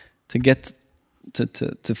 Like to get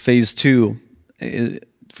to phase 2,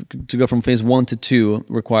 to go from phase 1 to 2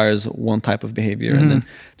 requires one type of behavior, and then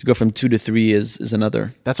to go from 2 to 3 is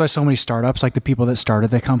another. That's why so many startups, like the people that started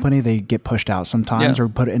the company, they get pushed out sometimes or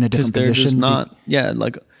put in a different position.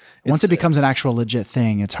 Once it becomes an actual legit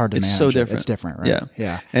thing, it's hard to manage. It's so different. It's different, right?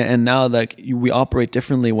 Yeah. And now like we operate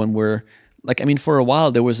differently when we're like, for a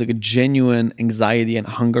while there was like a genuine anxiety and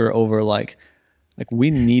hunger over like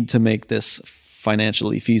we need to make this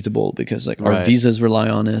financially feasible because like our visas rely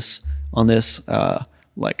on this.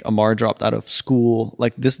 Like Amar dropped out of school,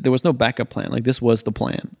 like this, there was no backup plan. Like this was the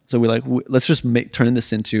plan. So let's just turn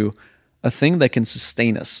this into a thing that can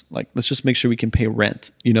sustain us. Like, let's just make sure we can pay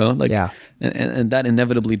rent, and that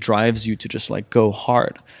inevitably drives you to just like go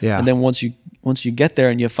hard. Yeah. And then once you get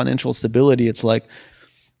there and you have financial stability, it's like,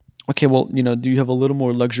 okay, well, do you have a little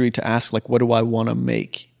more luxury to ask, like, what do I want to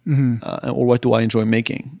make? Or what do I enjoy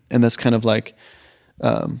making? And that's kind of like,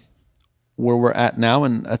 where we're at now.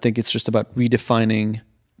 And I think it's just about redefining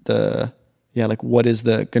what is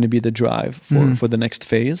going to be the drive for the next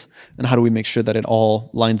phase, and how do we make sure that it all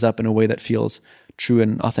lines up in a way that feels true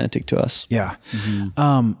and authentic to us. Yeah.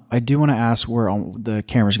 I do want to ask, the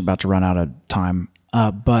camera's about to run out of time.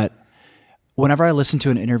 But whenever I listen to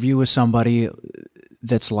an interview with somebody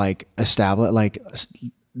that's like established, like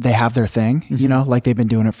they have their thing, like they've been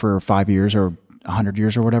doing it for 5 years or 100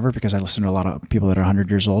 years or whatever, because I listen to a lot of people that are 100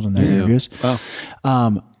 years old in their interviews. Wow.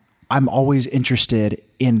 I'm always interested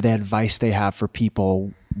in the advice they have for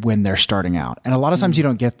people when they're starting out. And a lot of times you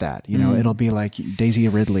don't get that, it'll be like Daisy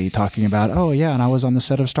Ridley talking about, oh yeah, and I was on the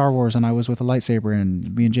set of Star Wars and I was with a lightsaber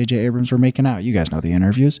and me and JJ Abrams were making out. You guys know the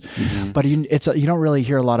interviews, but you don't really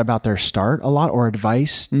hear a lot about their start or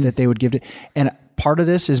advice that they would give to, and part of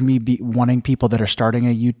this is me wanting people that are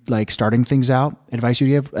starting starting things out, advice you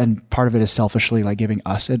give, and part of it is selfishly like giving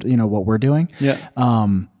us what we're doing. Yeah.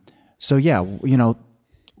 So yeah,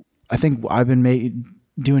 I think I've been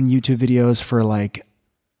doing YouTube videos for like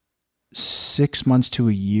 6 months to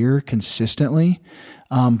a year consistently.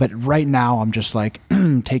 But right now I'm just like,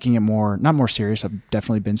 taking it not more serious. I've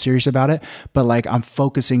definitely been serious about it, but like I'm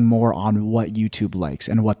focusing more on what YouTube likes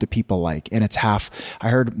and what the people like. And it's half. I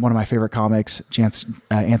heard one of my favorite comics,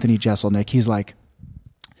 Anthony Jeselnik. He's like,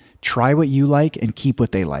 try what you like and keep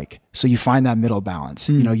what they like. So you find that middle balance.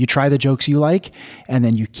 You know, you try the jokes you like and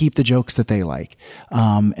then you keep the jokes that they like.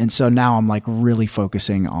 And so now I'm like really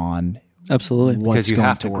focusing on absolutely because you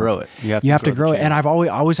have to grow it. You have to grow it. And I've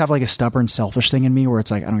always have like a stubborn, selfish thing in me where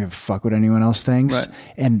it's like, I don't give a fuck what anyone else thinks. Right.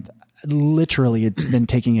 And literally it's been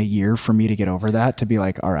taking a year for me to get over that, to be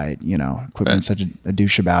like, all right, you know, quit being such a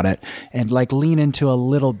douche about it and like lean into a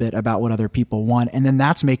little bit about what other people want. And then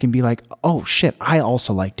that's making me like, oh shit, I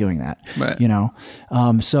also like doing that. Right. You know?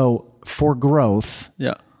 So for growth,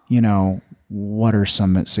 you know, what are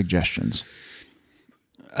some suggestions?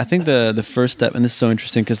 I think the first step, and this is so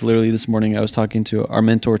interesting because literally this morning I was talking to our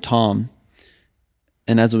mentor, Tom,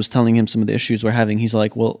 and as I was telling him some of the issues we're having, he's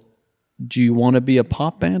like, well, do you want to be a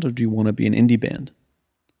pop band or do you want to be an indie band?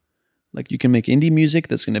 Like you can make indie music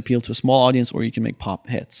that's going to appeal to a small audience, or you can make pop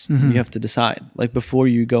hits. You have to decide. Like before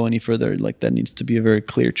you go any further, like that needs to be a very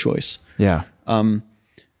clear choice. Yeah. And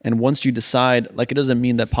once you decide, like it doesn't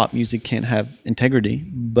mean that pop music can't have integrity,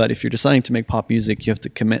 but if you're deciding to make pop music, you have to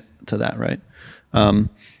commit to that, right?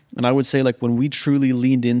 And I would say like when we truly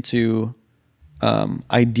leaned into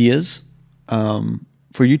ideas,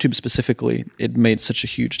 for YouTube specifically, it made such a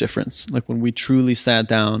huge difference. Like when we truly sat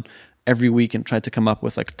down every week and tried to come up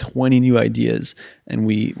with like 20 new ideas, and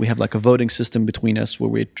we have like a voting system between us where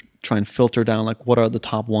we try and filter down like what are the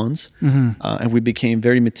top ones, and we became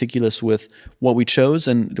very meticulous with what we chose.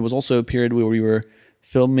 And there was also a period where we were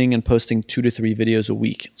filming and posting 2 to 3 videos a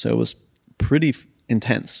week, so it was pretty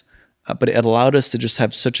intense, but it allowed us to just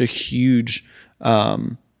have such a huge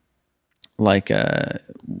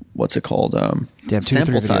what's it called?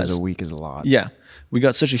 Sample size a week is a lot. Yeah. We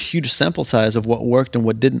got such a huge sample size of what worked and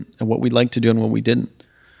what didn't, and what we liked to do and what we didn't.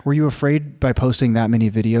 Were you afraid by posting that many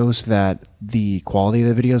videos that the quality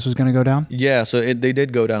of the videos was going to go down? Yeah, so they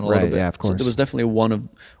did go down a little bit. Yeah, of course. So there was definitely 1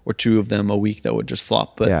 or 2 of them a week that would just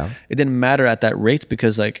flop, but it didn't matter at that rate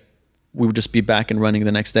because like we would just be back and running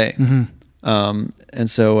the next day. And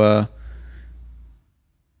so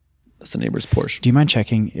that's the neighbor's Porsche. Do you mind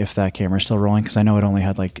checking if that camera's still rolling? Because I know it only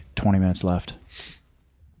had like 20 minutes left.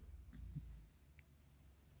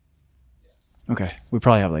 Okay, we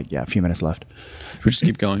probably have like a few minutes left. We'll just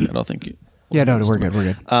keep going. I don't think you. Yeah, no, we're good.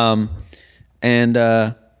 We're good. And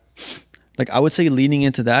like I would say leaning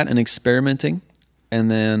into that and experimenting, and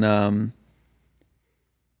then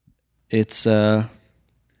it's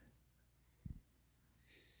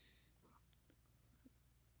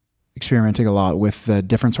experimenting a lot with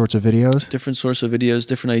different sorts of videos. Different sorts of videos,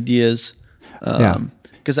 different ideas.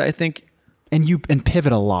 Because I think. And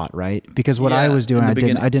pivot a lot, right? Because what I was doing, I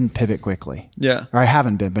didn't pivot quickly. Yeah. Or I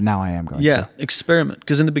haven't been, but now I am going to. Yeah, experiment.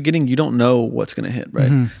 Because in the beginning, you don't know what's going to hit,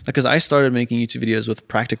 right? Because I started making YouTube videos with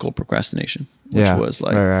practical procrastination, which was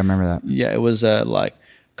like... Right, I remember that. Yeah, it was like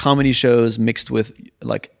comedy shows mixed with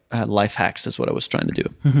like life hacks is what I was trying to do.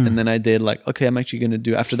 And then I did like, okay, I'm actually going to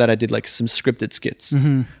do... After that, I did like some scripted skits.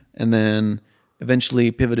 And then... eventually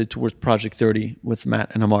pivoted towards Project 30 with Matt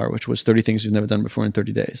and Amar, which was 30 things we've never done before in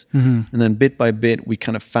 30 days. And then bit by bit, we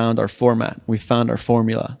kind of found our format. We found our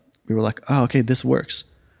formula. We were like, oh, okay, this works.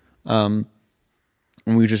 And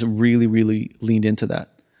we just really, really leaned into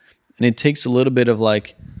that. And it takes a little bit of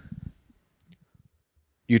like,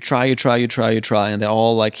 you try, and they're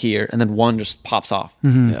all like here, and then one just pops off.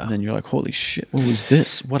 And then you're like, holy shit, what was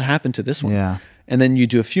this? What happened to this one? Yeah. And then you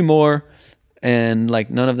do a few more, and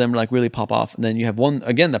like none of them like really pop off, and then you have one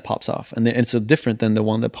again that pops off, and then it's so different than the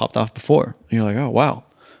one that popped off before, and you're like, oh wow,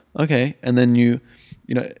 okay. And then you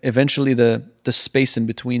know eventually the space in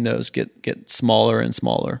between those get smaller and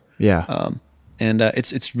smaller. And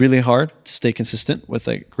it's really hard to stay consistent with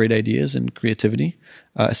like great ideas and creativity,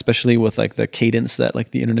 especially with like the cadence that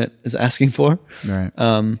like the internet is asking for. Right.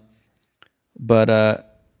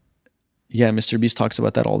 Yeah, Mr. Beast talks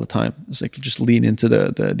about that all the time. It's like just lean into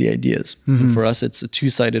the ideas. And for us, it's a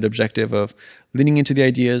 2-sided objective of leaning into the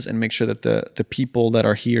ideas and make sure that the people that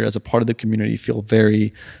are here as a part of the community feel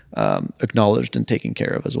very acknowledged and taken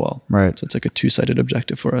care of as well. Right. So it's like a 2-sided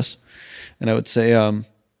objective for us. And I would say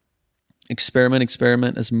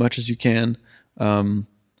experiment as much as you can.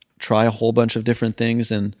 Try a whole bunch of different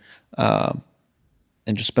things and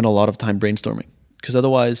just spend a lot of time brainstorming. Because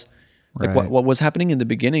otherwise... Like what was happening in the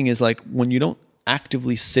beginning is like when you don't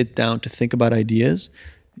actively sit down to think about ideas,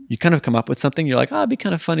 you kind of come up with something. You're like, it'd be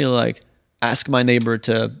kind of funny to like ask my neighbor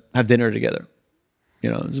to have dinner together.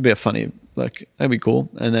 You know, this would be a funny, like, that'd be cool.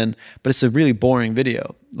 And then, but it's a really boring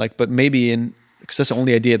video. Like, but maybe in because that's the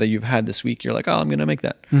only idea that you've had this week. You're like, oh, I'm going to make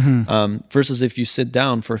that. Versus if you sit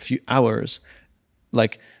down for a few hours,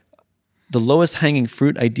 like the lowest hanging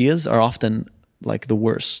fruit ideas are often like the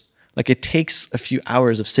worst. Like it takes a few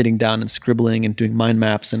hours of sitting down and scribbling and doing mind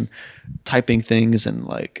maps and typing things and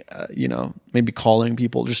like, maybe calling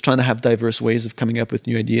people, just trying to have diverse ways of coming up with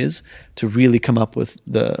new ideas to really come up with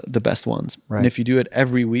the best ones. Right. And if you do it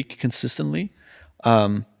every week consistently,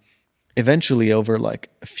 eventually over like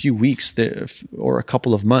a few weeks or a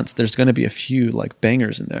couple of months, there's going to be a few like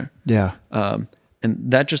bangers in there. Yeah. And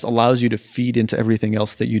that just allows you to feed into everything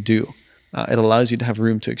else that you do. It allows you to have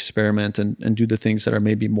room to experiment and do the things that are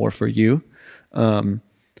maybe more for you. But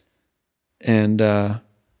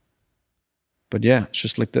yeah, it's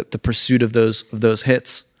just like the pursuit of those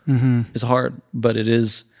hits is hard, but it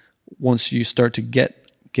is once you start to get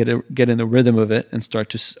in the rhythm of it and start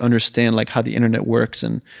to understand like how the internet works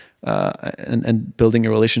and building a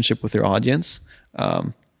relationship with your audience.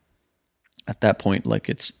 At that point, like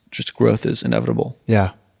it's just growth is inevitable.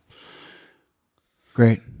 Yeah.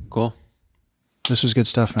 Great. Cool. This was good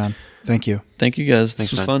stuff, man. Thank you. Thank you guys.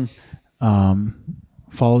 This was fun.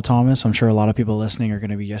 Follow Thomas. I'm sure a lot of people listening are going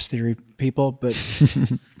to be Yes Theory people, but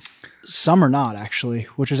some are not actually,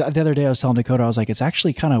 which was the other day I was telling Dakota, I was like, it's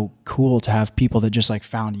actually kind of cool to have people that just like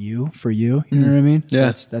found you for you. You know what I mean? So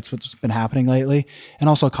yeah. That's what's been happening lately. And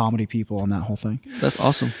also comedy people and that whole thing. That's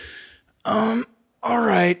awesome. All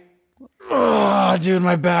right. Oh, dude,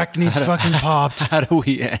 my back needs fucking popped. How do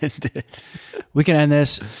we end it? We can end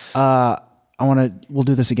this. We'll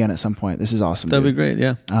do this again at some point. This is awesome. That'd dude. be great.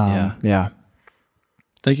 Yeah. Yeah.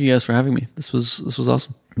 Thank you guys for having me. This was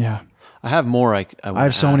awesome. Yeah. I have more. I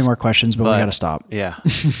have so many more questions, but we got to stop. Yeah.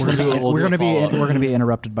 We're gonna be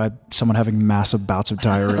interrupted by someone having massive bouts of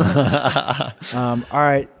diarrhea. All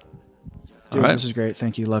right. Dude, all right. This is great.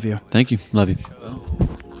 Thank you. Love you. Thank you. Love you.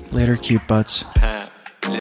 Later, cute butts.